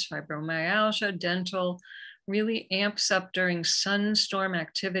 arthritis, fibromyalgia, dental really amps up during sunstorm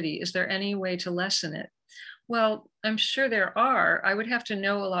activity. Is there any way to lessen it? Well, I'm sure there are. I would have to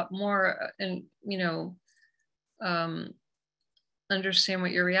know a lot more and, understand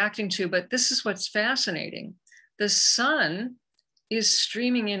what you're reacting to, but this is what's fascinating. The sun is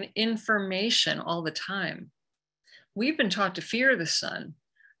streaming in information all the time. We've been taught to fear the sun,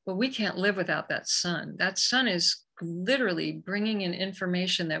 but we can't live without that sun. That sun is literally bringing in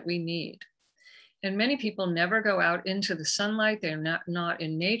information that we need. And many people never go out into the sunlight. They're not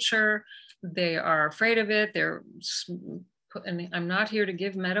in nature. They are afraid of it. And I'm not here to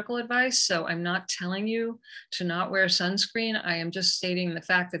give medical advice, so I'm not telling you to not wear sunscreen. I am just stating the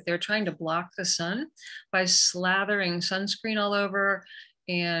fact that they're trying to block the sun by slathering sunscreen all over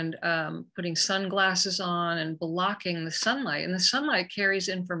and putting sunglasses on and blocking the sunlight. And the sunlight carries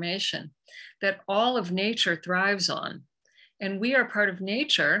information that all of nature thrives on. And we are part of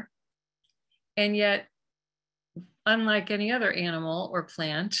nature. And yet, unlike any other animal or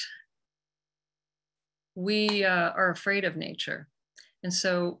plant, we are afraid of nature. And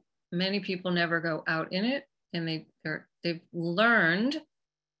so many people never go out in it, and they've learned,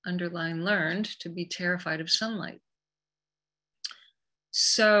 underline learned, to be terrified of sunlight.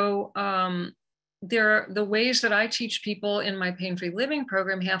 So the ways that I teach people in my pain-free living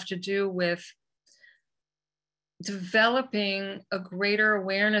program have to do with developing a greater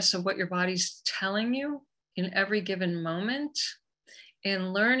awareness of what your body's telling you in every given moment,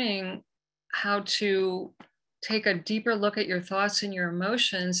 and learning how to take a deeper look at your thoughts and your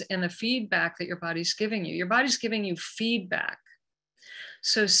emotions and the feedback that your body's giving you. Your body's giving you feedback.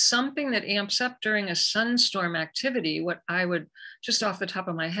 So something that amps up during a sunstorm activity, what I would, just off the top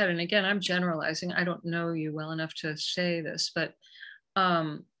of my head, and again, I'm generalizing, I don't know you well enough to say this, but,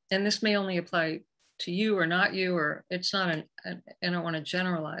 and this may only apply to you or not you, or it's not I don't want to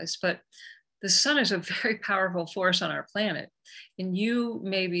generalize, but the sun is a very powerful force on our planet, and you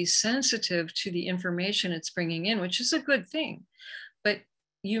may be sensitive to the information it's bringing in, which is a good thing, but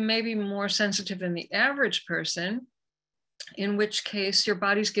you may be more sensitive than the average person, in which case your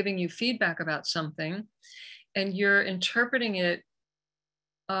body's giving you feedback about something and you're interpreting it.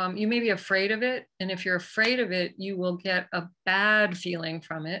 You may be afraid of it, and if you're afraid of it, you will get a bad feeling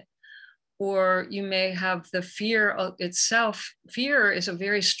from it. Or you may have the fear itself. Fear is a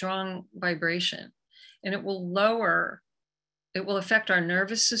very strong vibration, and it will affect our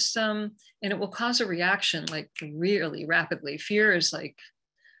nervous system, and it will cause a reaction like really rapidly. Fear is like,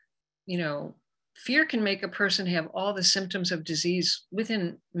 fear can make a person have all the symptoms of disease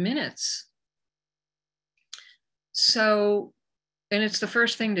within minutes. So, and it's the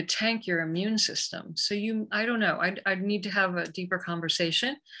first thing to tank your immune system. So I don't know, I'd need to have a deeper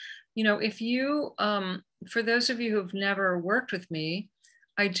conversation. If you, for those of you who've never worked with me,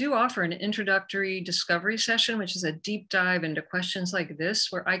 I do offer an introductory discovery session, which is a deep dive into questions like this,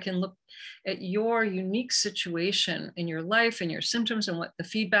 where I can look at your unique situation in your life and your symptoms and what the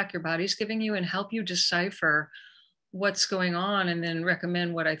feedback your body's giving you, and help you decipher what's going on, and then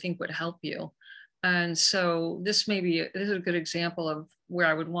recommend what I think would help you. And so this is a good example of where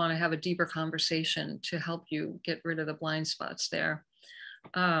I would want to have a deeper conversation to help you get rid of the blind spots there.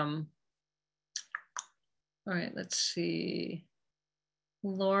 All right, let's see.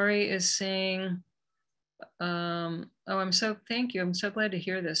 Lori is saying, thank you. I'm so glad to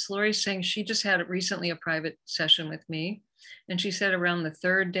hear this. Lori's saying she just had recently a private session with me. And she said around the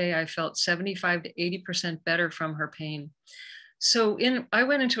third day, I felt 75 to 80% better from her pain. So I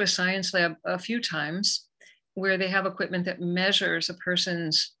went into a science lab a few times where they have equipment that measures a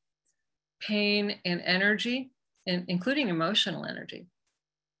person's pain and energy, including emotional energy.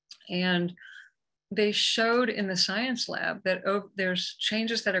 And they showed in the science lab that there's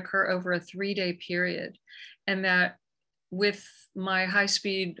changes that occur over a 3-day period. And that with my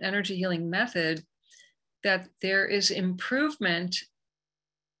high-speed energy healing method, that there is improvement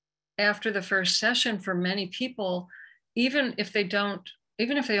after the first session for many people, even if they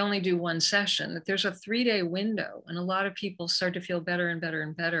only do one session, that there's a 3-day window, and a lot of people start to feel better and better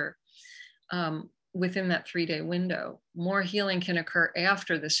and better within that 3-day window. More healing can occur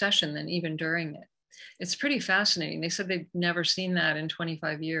after the session than even during it. It's pretty fascinating. They said they've never seen that in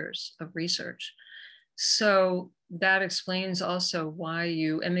 25 years of research. So that explains also why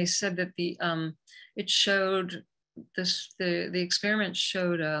and they said that it showed the experiment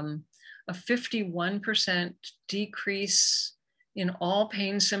showed a 51% decrease in all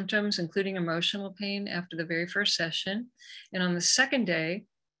pain symptoms, including emotional pain, after the very first session. And on the second day,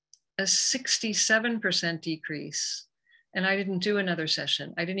 a 67% decrease. And I didn't do another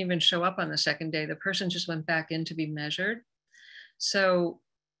session. I didn't even show up on the second day. The person just went back in to be measured. So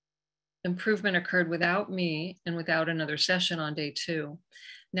improvement occurred without me and without another session on day 2.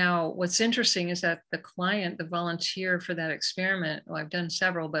 Now, what's interesting is that the client, the volunteer for that experiment, well, I've done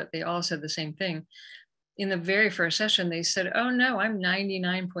several, but they all said the same thing. In the very first session, they said, oh no, I'm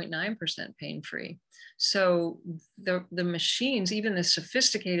 99.9% pain-free. So the machines, even the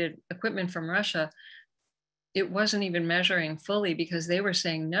sophisticated equipment from Russia, it wasn't even measuring fully, because they were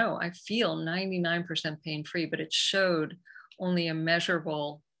saying, no, I feel 99% pain-free, but it showed only a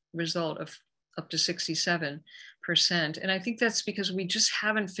measurable result of up to 67%. And I think that's because we just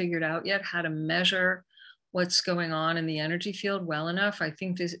haven't figured out yet how to measure what's going on in the energy field well enough. I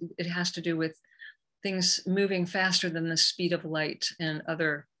think it has to do with things moving faster than the speed of light and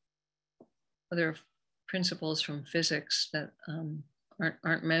other principles from physics that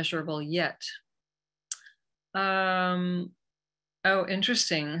aren't measurable yet. Oh,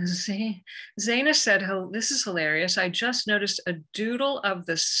 interesting. Zaina said, oh, this is hilarious. I just noticed a doodle of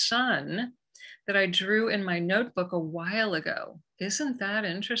the sun that I drew in my notebook a while ago. Isn't that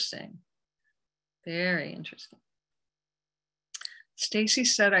interesting? Very interesting. Stacy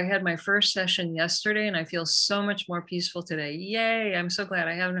said, I had my first session yesterday and I feel so much more peaceful today. Yay, I'm so glad.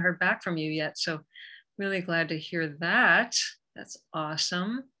 I haven't heard back from you yet. So really glad to hear that. That's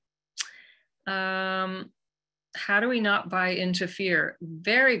awesome. How do we not buy into fear?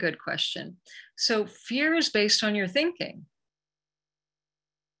 Very good question. So fear is based on your thinking.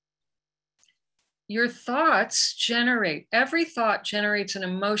 Your thoughts every thought generates an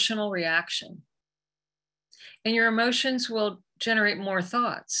emotional reaction. And your emotions will generate more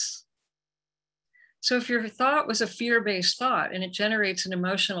thoughts. So if your thought was a fear-based thought and it generates an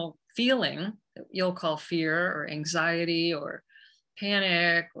emotional feeling that you'll call fear or anxiety or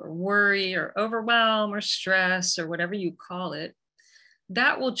panic or worry or overwhelm or stress or whatever you call it,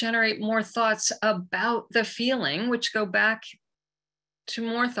 that will generate more thoughts about the feeling, which go back to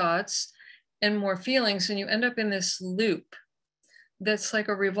more thoughts and more feelings. And you end up in this loop that's like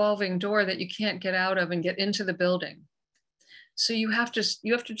a revolving door that you can't get out of and get into the building. So you have to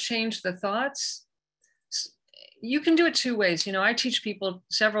change the thoughts. You can do it 2 ways. You know, I teach people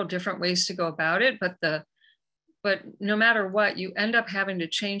several different ways to go about it, but no matter what, you end up having to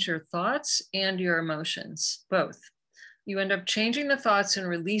change your thoughts and your emotions, both. You end up changing the thoughts and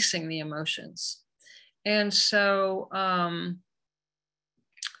releasing the emotions. And so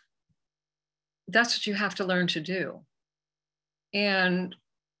that's what you have to learn to do. And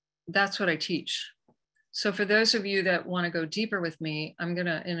that's what I teach. So for those of you that want to go deeper with me,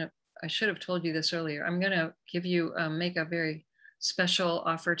 I should have told you this earlier. I'm going to give you, make a very special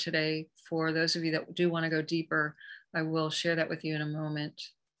offer today for those of you that do want to go deeper. I will share that with you in a moment.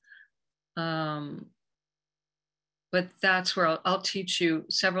 But that's where I'll teach you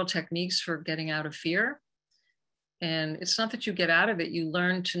several techniques for getting out of fear. And it's not that you get out of it, you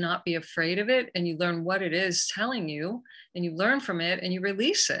learn to not be afraid of it, and you learn what it is telling you, and you learn from it and you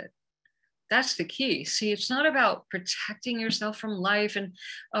release it. That's the key. See, it's not about protecting yourself from life. And,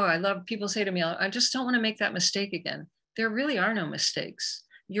 oh, I love people say to me, I just don't want to make that mistake again. There really are no mistakes.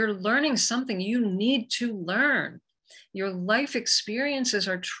 You're learning something you need to learn. Your life experiences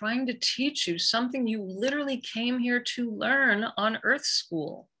are trying to teach you something you literally came here to learn on Earth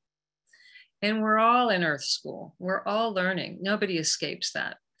School. And we're all in Earth School. We're all learning. Nobody escapes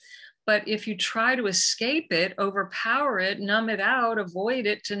that. But if you try to escape it, overpower it, numb it out, avoid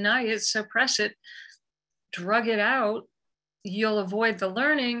it, deny it, suppress it, drug it out, you'll avoid the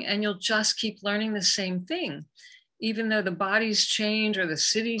learning and you'll just keep learning the same thing. Even though the bodies change or the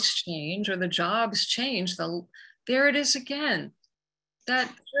cities change or the jobs change, there it is again.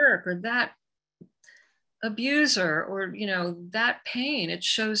 That jerk or that abuser or, that pain, it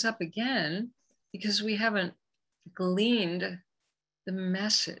shows up again because we haven't gleaned the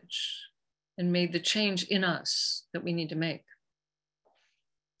message and made the change in us that we need to make.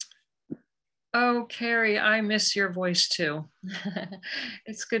 Oh, Carrie, I miss your voice too.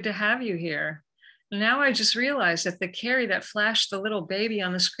 It's good to have you here. Now I just realized that the Carrie that flashed the little baby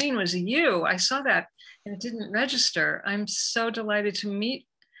on the screen was you. I saw that and it didn't register. I'm so delighted to meet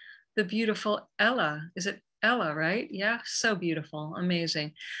the beautiful Ella. Is it Ella, right? Yeah, so beautiful,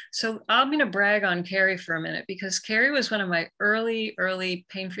 amazing. So I'm going to brag on Carrie for a minute because Carrie was one of my early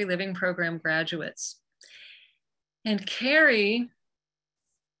Pain-Free Living Program graduates. And Carrie,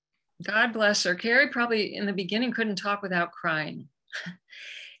 God bless her, Carrie probably in the beginning couldn't talk without crying.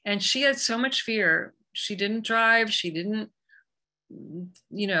 And she had so much fear. She didn't drive. She didn't,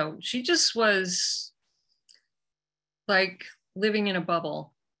 she just was like living in a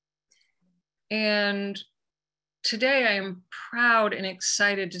bubble. And today I am proud and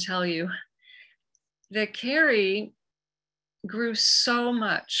excited to tell you that Carrie grew so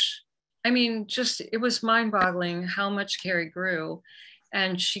much. I mean, it was mind-boggling how much Carrie grew.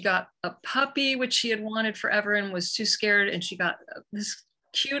 And she got a puppy, which she had wanted forever and was too scared. And she got this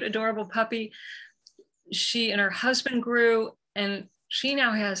cute, adorable puppy. She and her husband grew, and she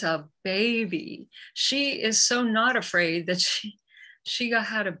now has a baby. She is so not afraid that she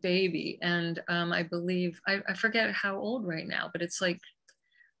had a baby. And I believe, I forget how old right now, but it's like,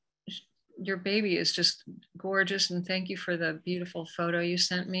 your baby is just gorgeous. And thank you for the beautiful photo you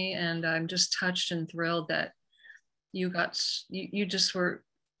sent me. And I'm just touched and thrilled that you just were,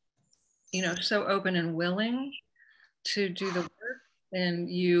 so open and willing to do the work, and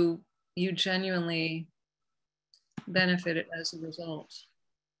you genuinely benefited as a result.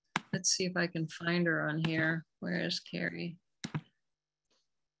 Let's see if I can find her on here. Where is Carrie?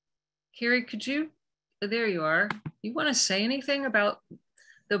 Carrie, there you are. You want to say anything about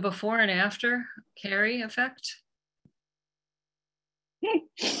the before and after Carrie effect?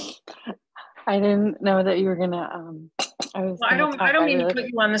 I didn't know that you were gonna. I don't mean to put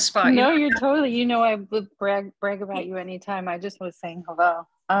you on the spot. No, you're totally. I would brag about you anytime. I just was saying hello.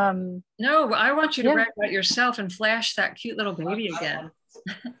 No, I want you to brag about yourself and flash that cute little baby again.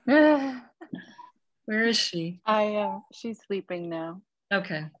 Where is she? She's sleeping now.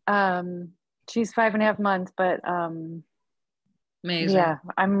 Okay. She's 5.5 months, but amazing. Yeah,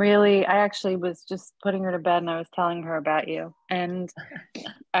 I actually was just putting her to bed and I was telling her about you. And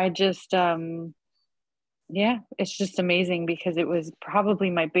I just, it's just amazing because it was probably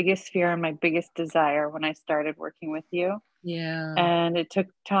my biggest fear and my biggest desire when I started working with you. Yeah. And it took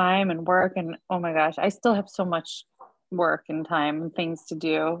time and work, and oh my gosh, I still have so much work and time and things to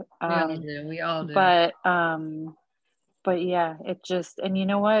do. We all do. But yeah, it just, and you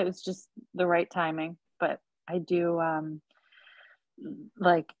know what? It was just the right timing. But I do,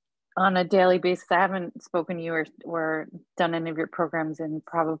 like on a daily basis, I haven't spoken to you or done any of your programs in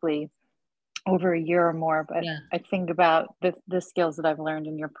probably over a year or more, but I think about the skills that I've learned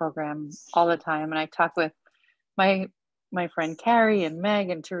in your program all the time. And I talk with my friend Carrie and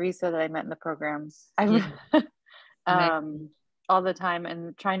Meg and Teresa that I met in the program all the time,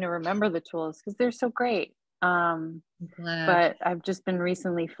 and trying to remember the tools because they're so great. But I've just been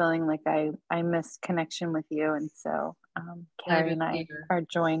recently feeling like I miss connection with you, and so Carrie and I are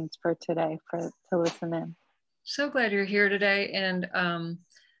joined for today to listen in. So glad you're here today. And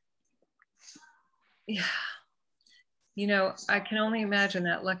I can only imagine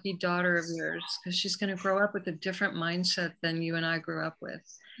that lucky daughter of yours, because she's going to grow up with a different mindset than you and I grew up with.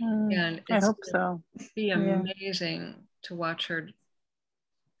 And I hope so. Be amazing to watch her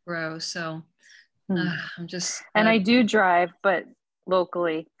grow. So I'm just and I do drive, but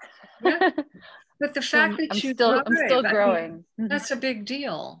locally. But the fact that I'm still growing. That's a big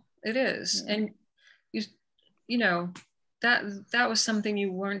deal. It is. And that was something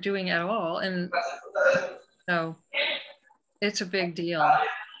you weren't doing at all. And so it's a big deal.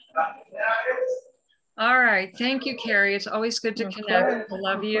 All right. Thank you, Carrie. It's always good to connect. I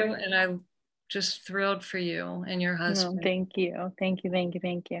love you. And I'm just thrilled for you and your husband. Thank you.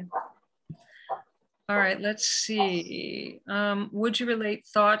 All right, let's see. Would you relate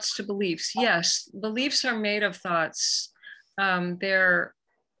thoughts to beliefs? Yes, beliefs are made of thoughts. They're,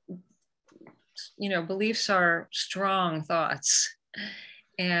 beliefs are strong thoughts.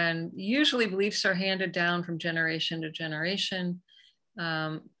 And usually beliefs are handed down from generation to generation.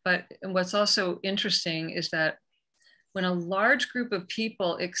 But what's also interesting is that when a large group of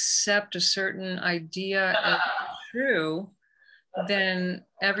people accept a certain idea as true, then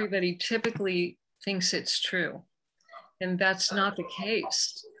everybody typically thinks it's true. And that's not the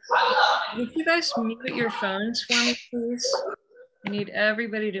case. Would you guys mute your phones for me, please? I need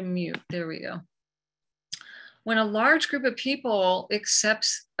everybody to mute. There we go. When a large group of people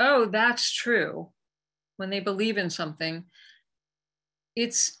accepts, oh, that's true, when they believe in something,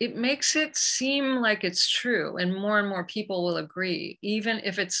 it makes it seem like it's true, and more people will agree, even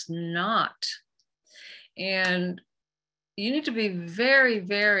if it's not. And you need to be very,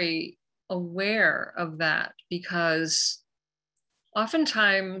 very aware of that, because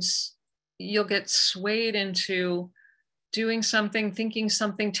oftentimes you'll get swayed into doing something, thinking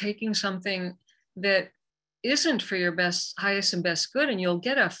something, taking something that isn't for your highest and best good, and you'll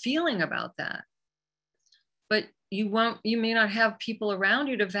get a feeling about that. But you may not have people around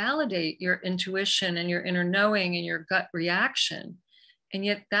you to validate your intuition and your inner knowing and your gut reaction. And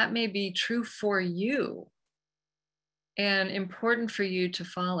yet that may be true for you and important for you to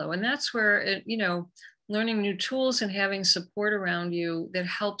follow. And that's where, learning new tools and having support around you that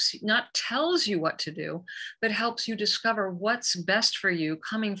helps, not tells you what to do, but helps you discover what's best for you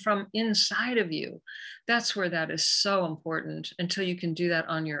coming from inside of you. That's where that is so important, until you can do that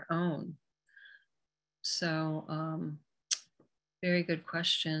on your own. So, very good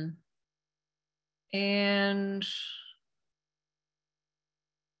question. And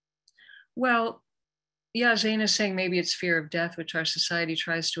well, yeah, Zane is saying maybe it's fear of death, which our society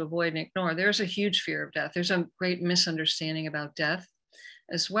tries to avoid and ignore. There's a huge fear of death. There's a great misunderstanding about death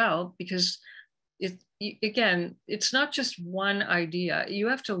as well, because again, it's not just one idea. You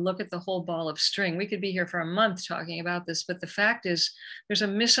have to look at the whole ball of string. We could be here for a month talking about this, but the fact is there's a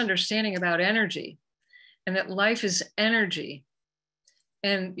misunderstanding about energy, and that life is energy,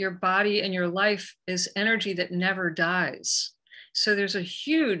 and your body and your life is energy that never dies. So there's a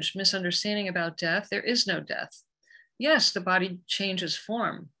huge misunderstanding about death. There is no death. Yes, the body changes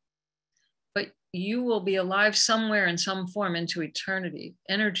form, but you will be alive somewhere in some form into eternity.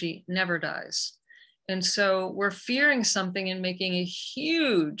 Energy never dies. And so we're fearing something and making a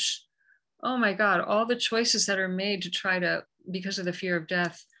huge, oh my God, all the choices that are made to try to, because of the fear of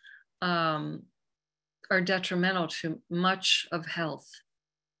death, are detrimental to much of health.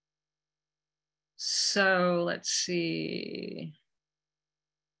 So let's see.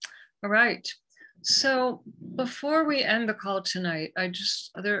 All right. So before we end the call tonight,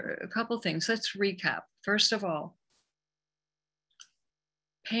 there are a couple things. Let's recap. First of all,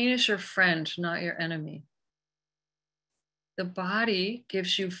 pain is your friend, not your enemy. The body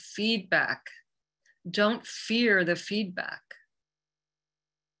gives you feedback. Don't fear the feedback.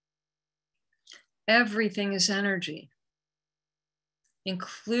 Everything is energy,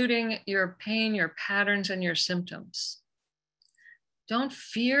 including your pain, your patterns, and your symptoms. Don't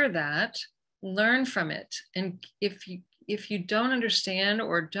fear that. Learn from it. And if you don't understand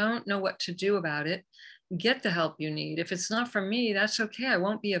or don't know what to do about it, get the help you need. If it's not from me, that's okay. I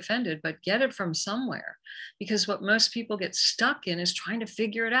won't be offended, but get it from somewhere. Because what most people get stuck in is trying to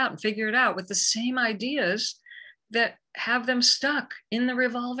figure it out with the same ideas that have them stuck in the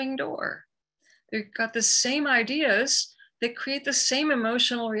revolving door. They've got the same ideas that create the same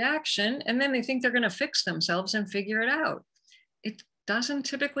emotional reaction, and then they think they're going to fix themselves and figure it out. It doesn't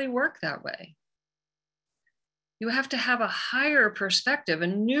typically work that way. You have to have a higher perspective, a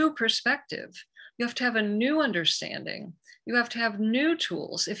new perspective. You have to have a new understanding. You have to have new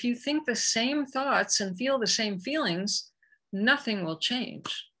tools. If you think the same thoughts and feel the same feelings, nothing will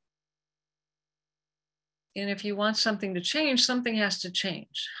change. And if you want something to change, something has to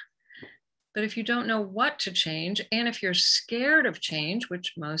change. But if you don't know what to change, and if you're scared of change,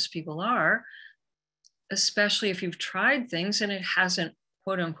 which most people are, especially if you've tried things and it hasn't,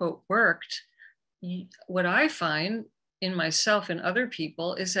 quote unquote, worked, what I find in myself and other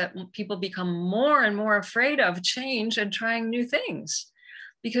people is that people become more and more afraid of change and trying new things,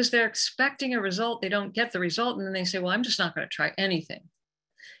 because they're expecting a result. They don't get the result, and then they say, well, I'm just not going to try anything.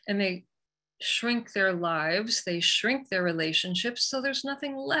 And they shrink their lives, they shrink their relationships, so there's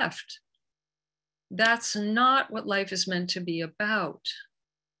nothing left. That's not what life is meant to be about.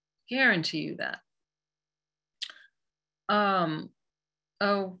 Guarantee you that.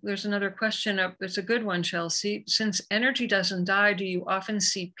 Oh, there's another question. It's a good one, Chelsea. Since energy doesn't die, do you often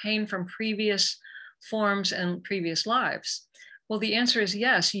see pain from previous forms and previous lives? Well, the answer is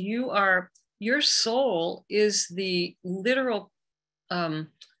yes. Your soul is the literal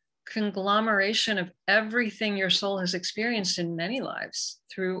conglomeration of everything your soul has experienced in many lives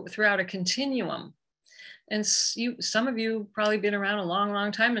throughout a continuum. And some of you probably been around a long,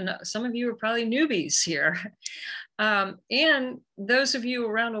 long time, and some of you are probably newbies here. And those of you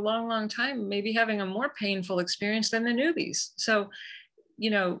around a long, long time may be having a more painful experience than the newbies. So,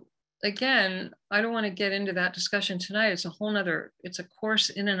 again, I don't want to get into that discussion tonight. It's a course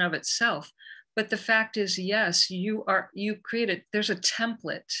in and of itself. But the fact is, yes, there's a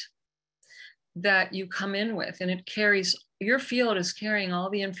template that you come in with, and your field is carrying all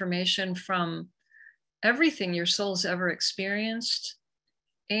the information from everything your soul's ever experienced,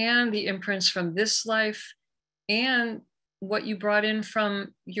 and the imprints from this life, and what you brought in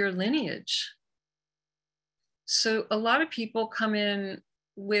from your lineage. So a lot of people come in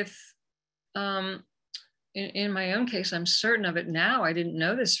with, in my own case, I'm certain of it now. I didn't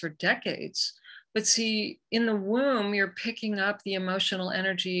know this for decades. But see, in the womb, you're picking up the emotional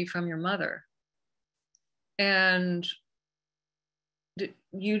energy from your mother. And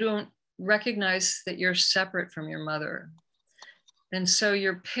you don't recognize that you're separate from your mother. And so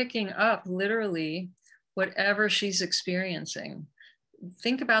you're picking up literally whatever she's experiencing.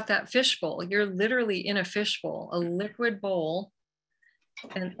 Think about that fishbowl. You're literally in a fishbowl, a liquid bowl,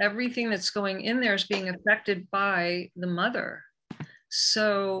 and everything that's going in there is being affected by the mother.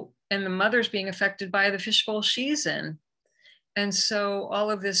 So, and the mother's being affected by the fishbowl she's in. And so all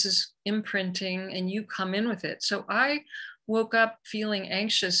of this is imprinting, and you come in with it. So I woke up feeling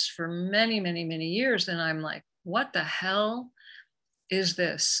anxious for many, many, many years. And I'm like, what the hell is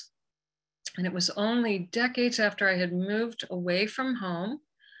this? And it was only decades after I had moved away from home.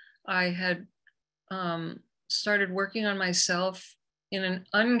 I had started working on myself in an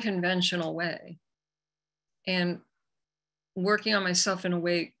unconventional way, and working on myself in a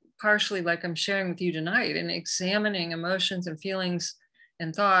way partially like I'm sharing with you tonight, and examining emotions and feelings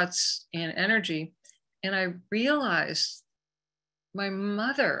and thoughts and energy. And I realized my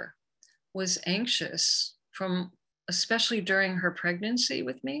mother was anxious especially during her pregnancy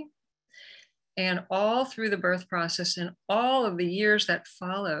with me, and all through the birth process and all of the years that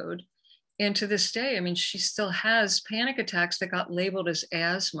followed. And to this day, I mean, she still has panic attacks that got labeled as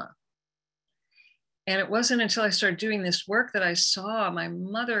asthma. And it wasn't until I started doing this work that I saw my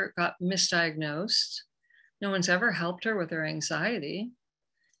mother got misdiagnosed. No one's ever helped her with her anxiety.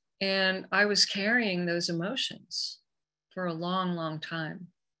 And I was carrying those emotions for a long, long time.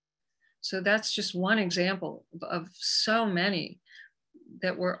 So that's just one example of so many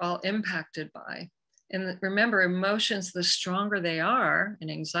that we're all impacted by. And remember, emotions, the stronger they are, and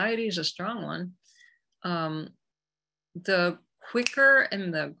anxiety is a strong one, the quicker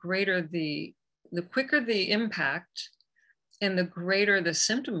and the greater the quicker the impact, and the greater the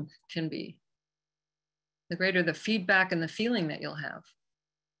symptom can be, the greater the feedback and the feeling that you'll have.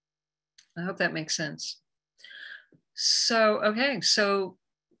 I hope that makes sense. So, okay, so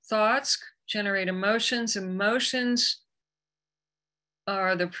thoughts generate emotions. Emotions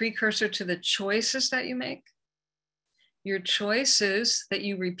are the precursor to the choices that you make. Your choices that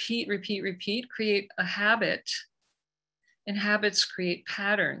you repeat create a habit, and habits create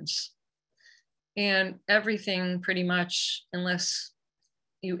patterns. And everything pretty much, unless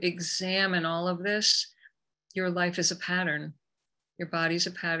you examine all of this, your life is a pattern. Your body's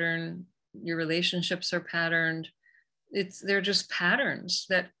a pattern. Your relationships are patterned. They're just patterns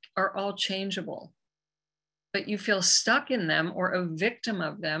that are all changeable. But you feel stuck in them or a victim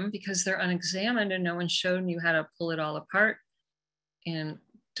of them because they're unexamined, and no one's shown you how to pull it all apart and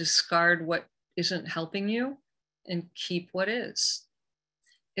discard what isn't helping you and keep what is.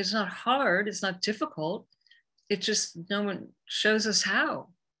 It's not hard, it's not difficult. It just, no one shows us how.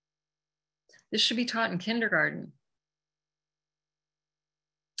 This should be taught in kindergarten.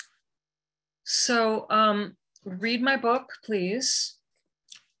 So read my book, please.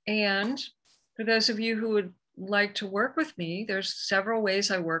 And for those of you who would like to work with me, there's several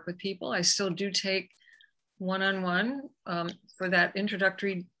ways I work with people. I still do take one-on-one for that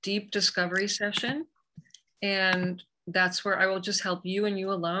introductory deep discovery session. And that's where I will just help you and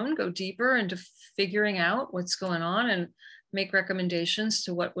you alone go deeper into figuring out what's going on and make recommendations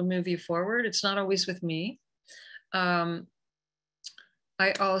to what would move you forward. It's not always with me. I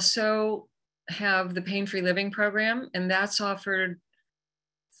also have the Pain-Free Living program, and that's offered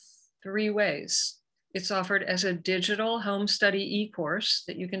 3 ways. It's offered as a digital home study e-course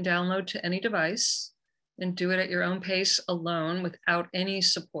that you can download to any device and do it at your own pace alone without any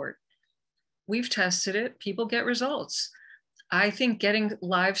support. We've tested it, people get results. I think getting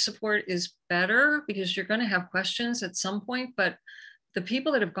live support is better because you're going to have questions at some point, but the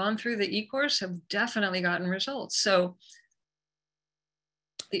people that have gone through the e-course have definitely gotten results. So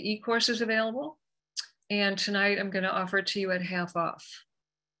the e-course is available, and tonight I'm going to offer it to you at half off.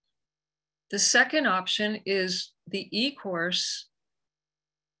 The second option is the e-course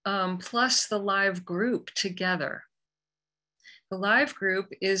plus the live group together. The live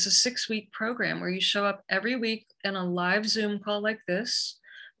group is a 6-week program where you show up every week in a live Zoom call like this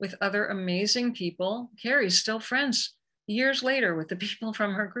with other amazing people. Carrie's still friends years later with the people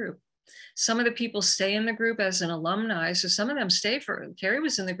from her group. Some of the people stay in the group as an alumni. So some of them stay for, Carrie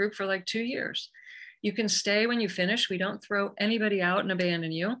was in the group for like 2 years. You can stay when you finish. We don't throw anybody out and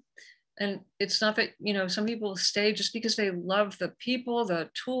abandon you. And it's not that, you know, some people stay just because they love the people, the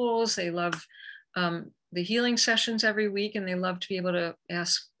tools, they love the healing sessions every week, and they love to be able to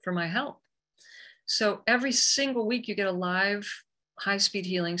ask for my help. So every single week you get a live high-speed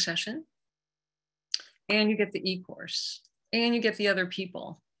healing session, and you get the e-course, and you get the other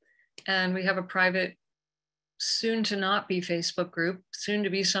people. And we have a private, soon to not be Facebook group, soon to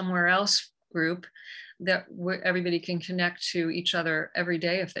be somewhere else group that everybody can connect to each other every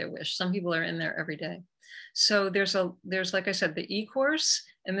day if they wish. Some people are in there every day. So there's, like I said, the e-course,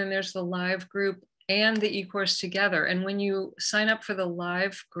 and then there's the live group and the e-course together. And when you sign up for the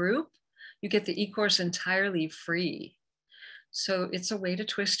live group, you get the e-course entirely free. So it's a way to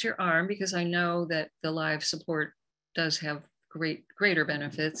twist your arm, because I know that the live support does have greater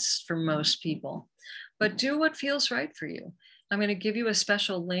benefits for most people, but do what feels right for you. I'm going to give you a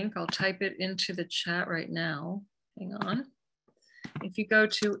special link. I'll type it into the chat right now. Hang on. If you go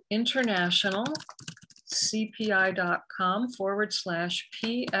to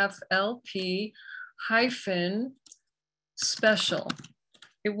internationalcpi.com/PFLP-special,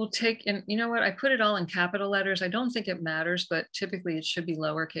 it will take, and you know what? I put it all in capital letters. I don't think it matters, but typically it should be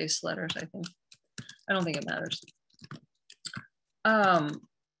lowercase letters, I think. I don't think it matters.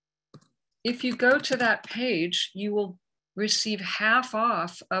 If you go to that page, you will receive half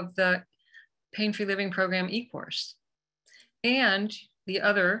off of the Pain-Free Living Program e-course. And the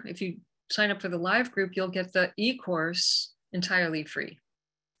other, if you sign up for the live group, you'll get the e-course entirely free.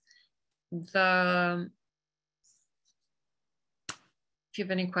 If you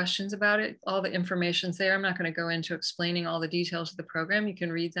have any questions about it, all the information's there. I'm not going to go into explaining all the details of the program. You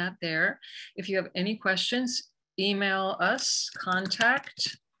can read that there. If you have any questions, email us,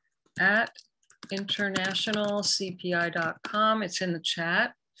 contact@internationalcpi.com. It's in the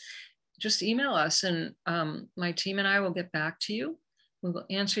chat. Just email us, and my team and I will get back to you. We will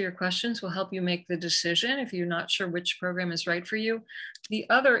answer your questions. We'll help you make the decision if you're not sure which program is right for you. The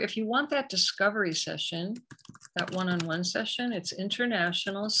other, if you want that discovery session, that one-on-one session, it's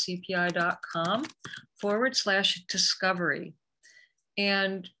internationalcpi.com/discovery.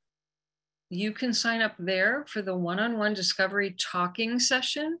 And you can sign up there for the one-on-one discovery talking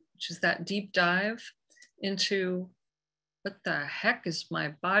session, which is that deep dive into what the heck is my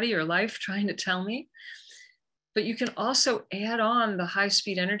body or life trying to tell me? But you can also add on the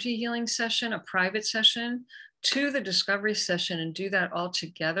high-speed energy healing session, a private session, to the discovery session, and do that all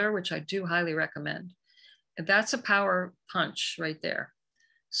together, which I do highly recommend. And that's a power punch right there.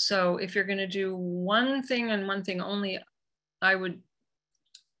 So if you're going to do one thing and one thing only, I would,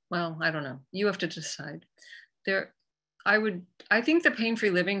 well, I don't know. You have to decide. I think the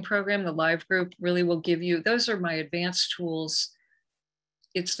Pain-Free Living Program, the live group, really will give you, those are my advanced tools.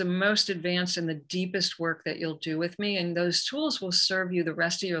 It's the most advanced and the deepest work that you'll do with me. And those tools will serve you the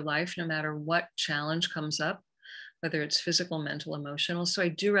rest of your life, no matter what challenge comes up, whether it's physical, mental, emotional. So I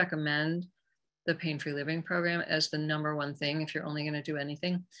do recommend the Pain-Free Living Program as the #1 thing if you're only going to do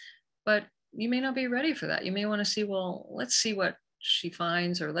anything. But you may not be ready for that. You may want to see, well, let's see what she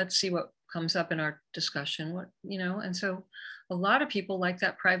finds, or let's see what comes up in our discussion, what, you know. And so a lot of people like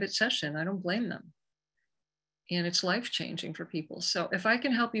that private session. I don't blame them. And it's life-changing for people. So if I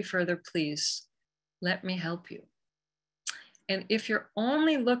can help you further, please let me help you. And if you're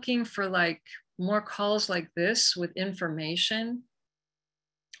only looking for like more calls like this with information,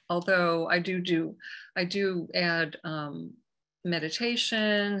 although I do add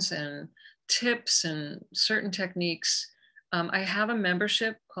meditations and tips and certain techniques. I have a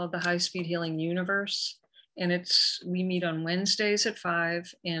membership called the High Speed Healing Universe, and we meet on Wednesdays at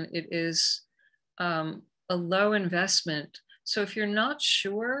 5, and it is a low investment. So if you're not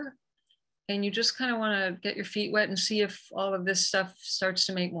sure and you just kind of want to get your feet wet and see if all of this stuff starts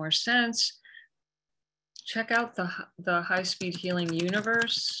to make more sense, check out the High Speed Healing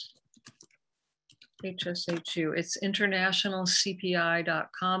Universe, HSHU. It's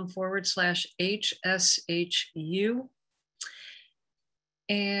internationalcpi.com/HSHU.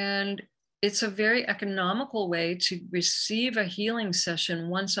 And it's a very economical way to receive a healing session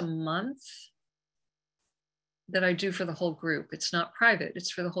once a month that I do for the whole group. It's not private,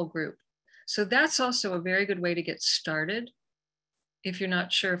 it's for the whole group. So that's also a very good way to get started if you're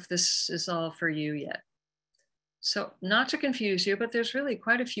not sure if this is all for you yet. So not to confuse you, but there's really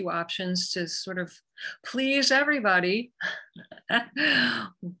quite a few options to sort of please everybody.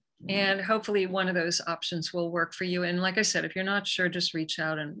 And hopefully one of those options will work for you. And like I said, if you're not sure, just reach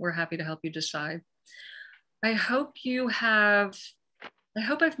out and we're happy to help you decide. I hope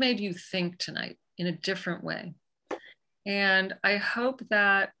I've made you think tonight in a different way. And I hope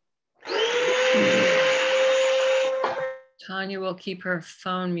that Tanya will keep her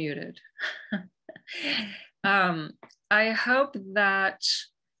phone muted. I hope that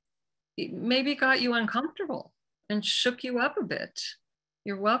it maybe got you uncomfortable and shook you up a bit.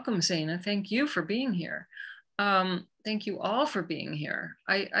 You're welcome, Zaina. Thank you for being here. Thank you all for being here.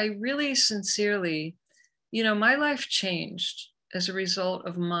 I really sincerely, my life changed as a result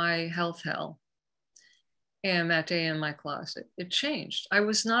of my health hell and that day in my closet. It changed. I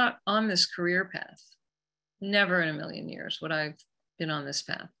was not on this career path. Never in a million years would I've been on this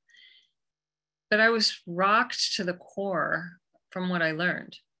path. But I was rocked to the core from what I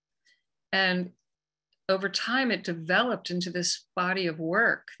learned. And over time, it developed into this body of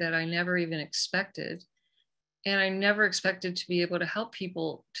work that I never even expected. And I never expected to be able to help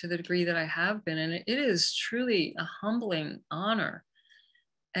people to the degree that I have been. And it is truly a humbling honor.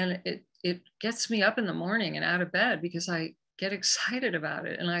 And it gets me up in the morning and out of bed because I get excited about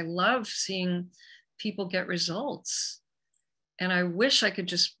it. And I love seeing people get results. And I wish I could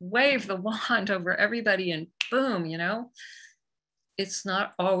just wave the wand over everybody and boom, It's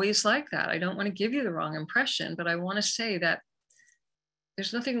not always like that. I don't want to give you the wrong impression, but I want to say that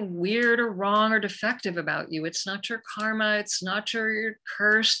there's nothing weird or wrong or defective about you. It's not your karma. It's not you're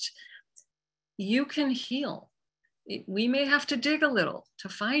cursed. You can heal. We may have to dig a little to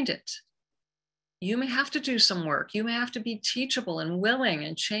find it. You may have to do some work. You may have to be teachable and willing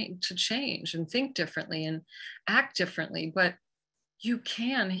and to change and think differently and act differently, but you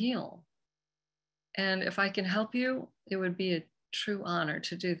can heal. And if I can help you, it would be a true honor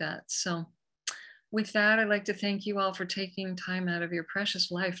to do that. So with that, I'd like to thank you all for taking time out of your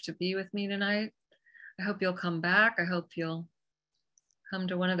precious life to be with me tonight. I hope you'll come back. I hope you'll come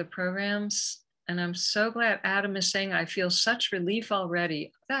to one of the programs. And I'm so glad Adam is saying, I feel such relief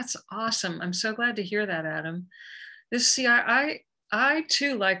already. That's awesome. I'm so glad to hear that, Adam. I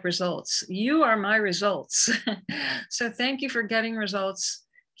too like results. You are my results. So thank you for getting results.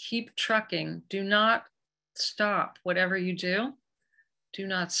 Keep trucking. Do not stop. Whatever you do, do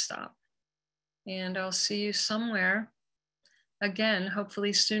not stop. And I'll see you somewhere again,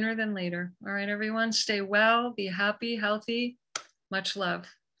 hopefully sooner than later. All right, everyone, stay well, be happy, healthy, much love.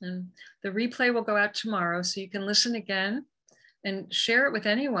 And the replay will go out tomorrow, so you can listen again and share it with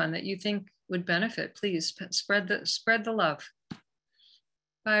anyone that you think would benefit. Please spread the love.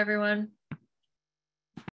 Bye, everyone.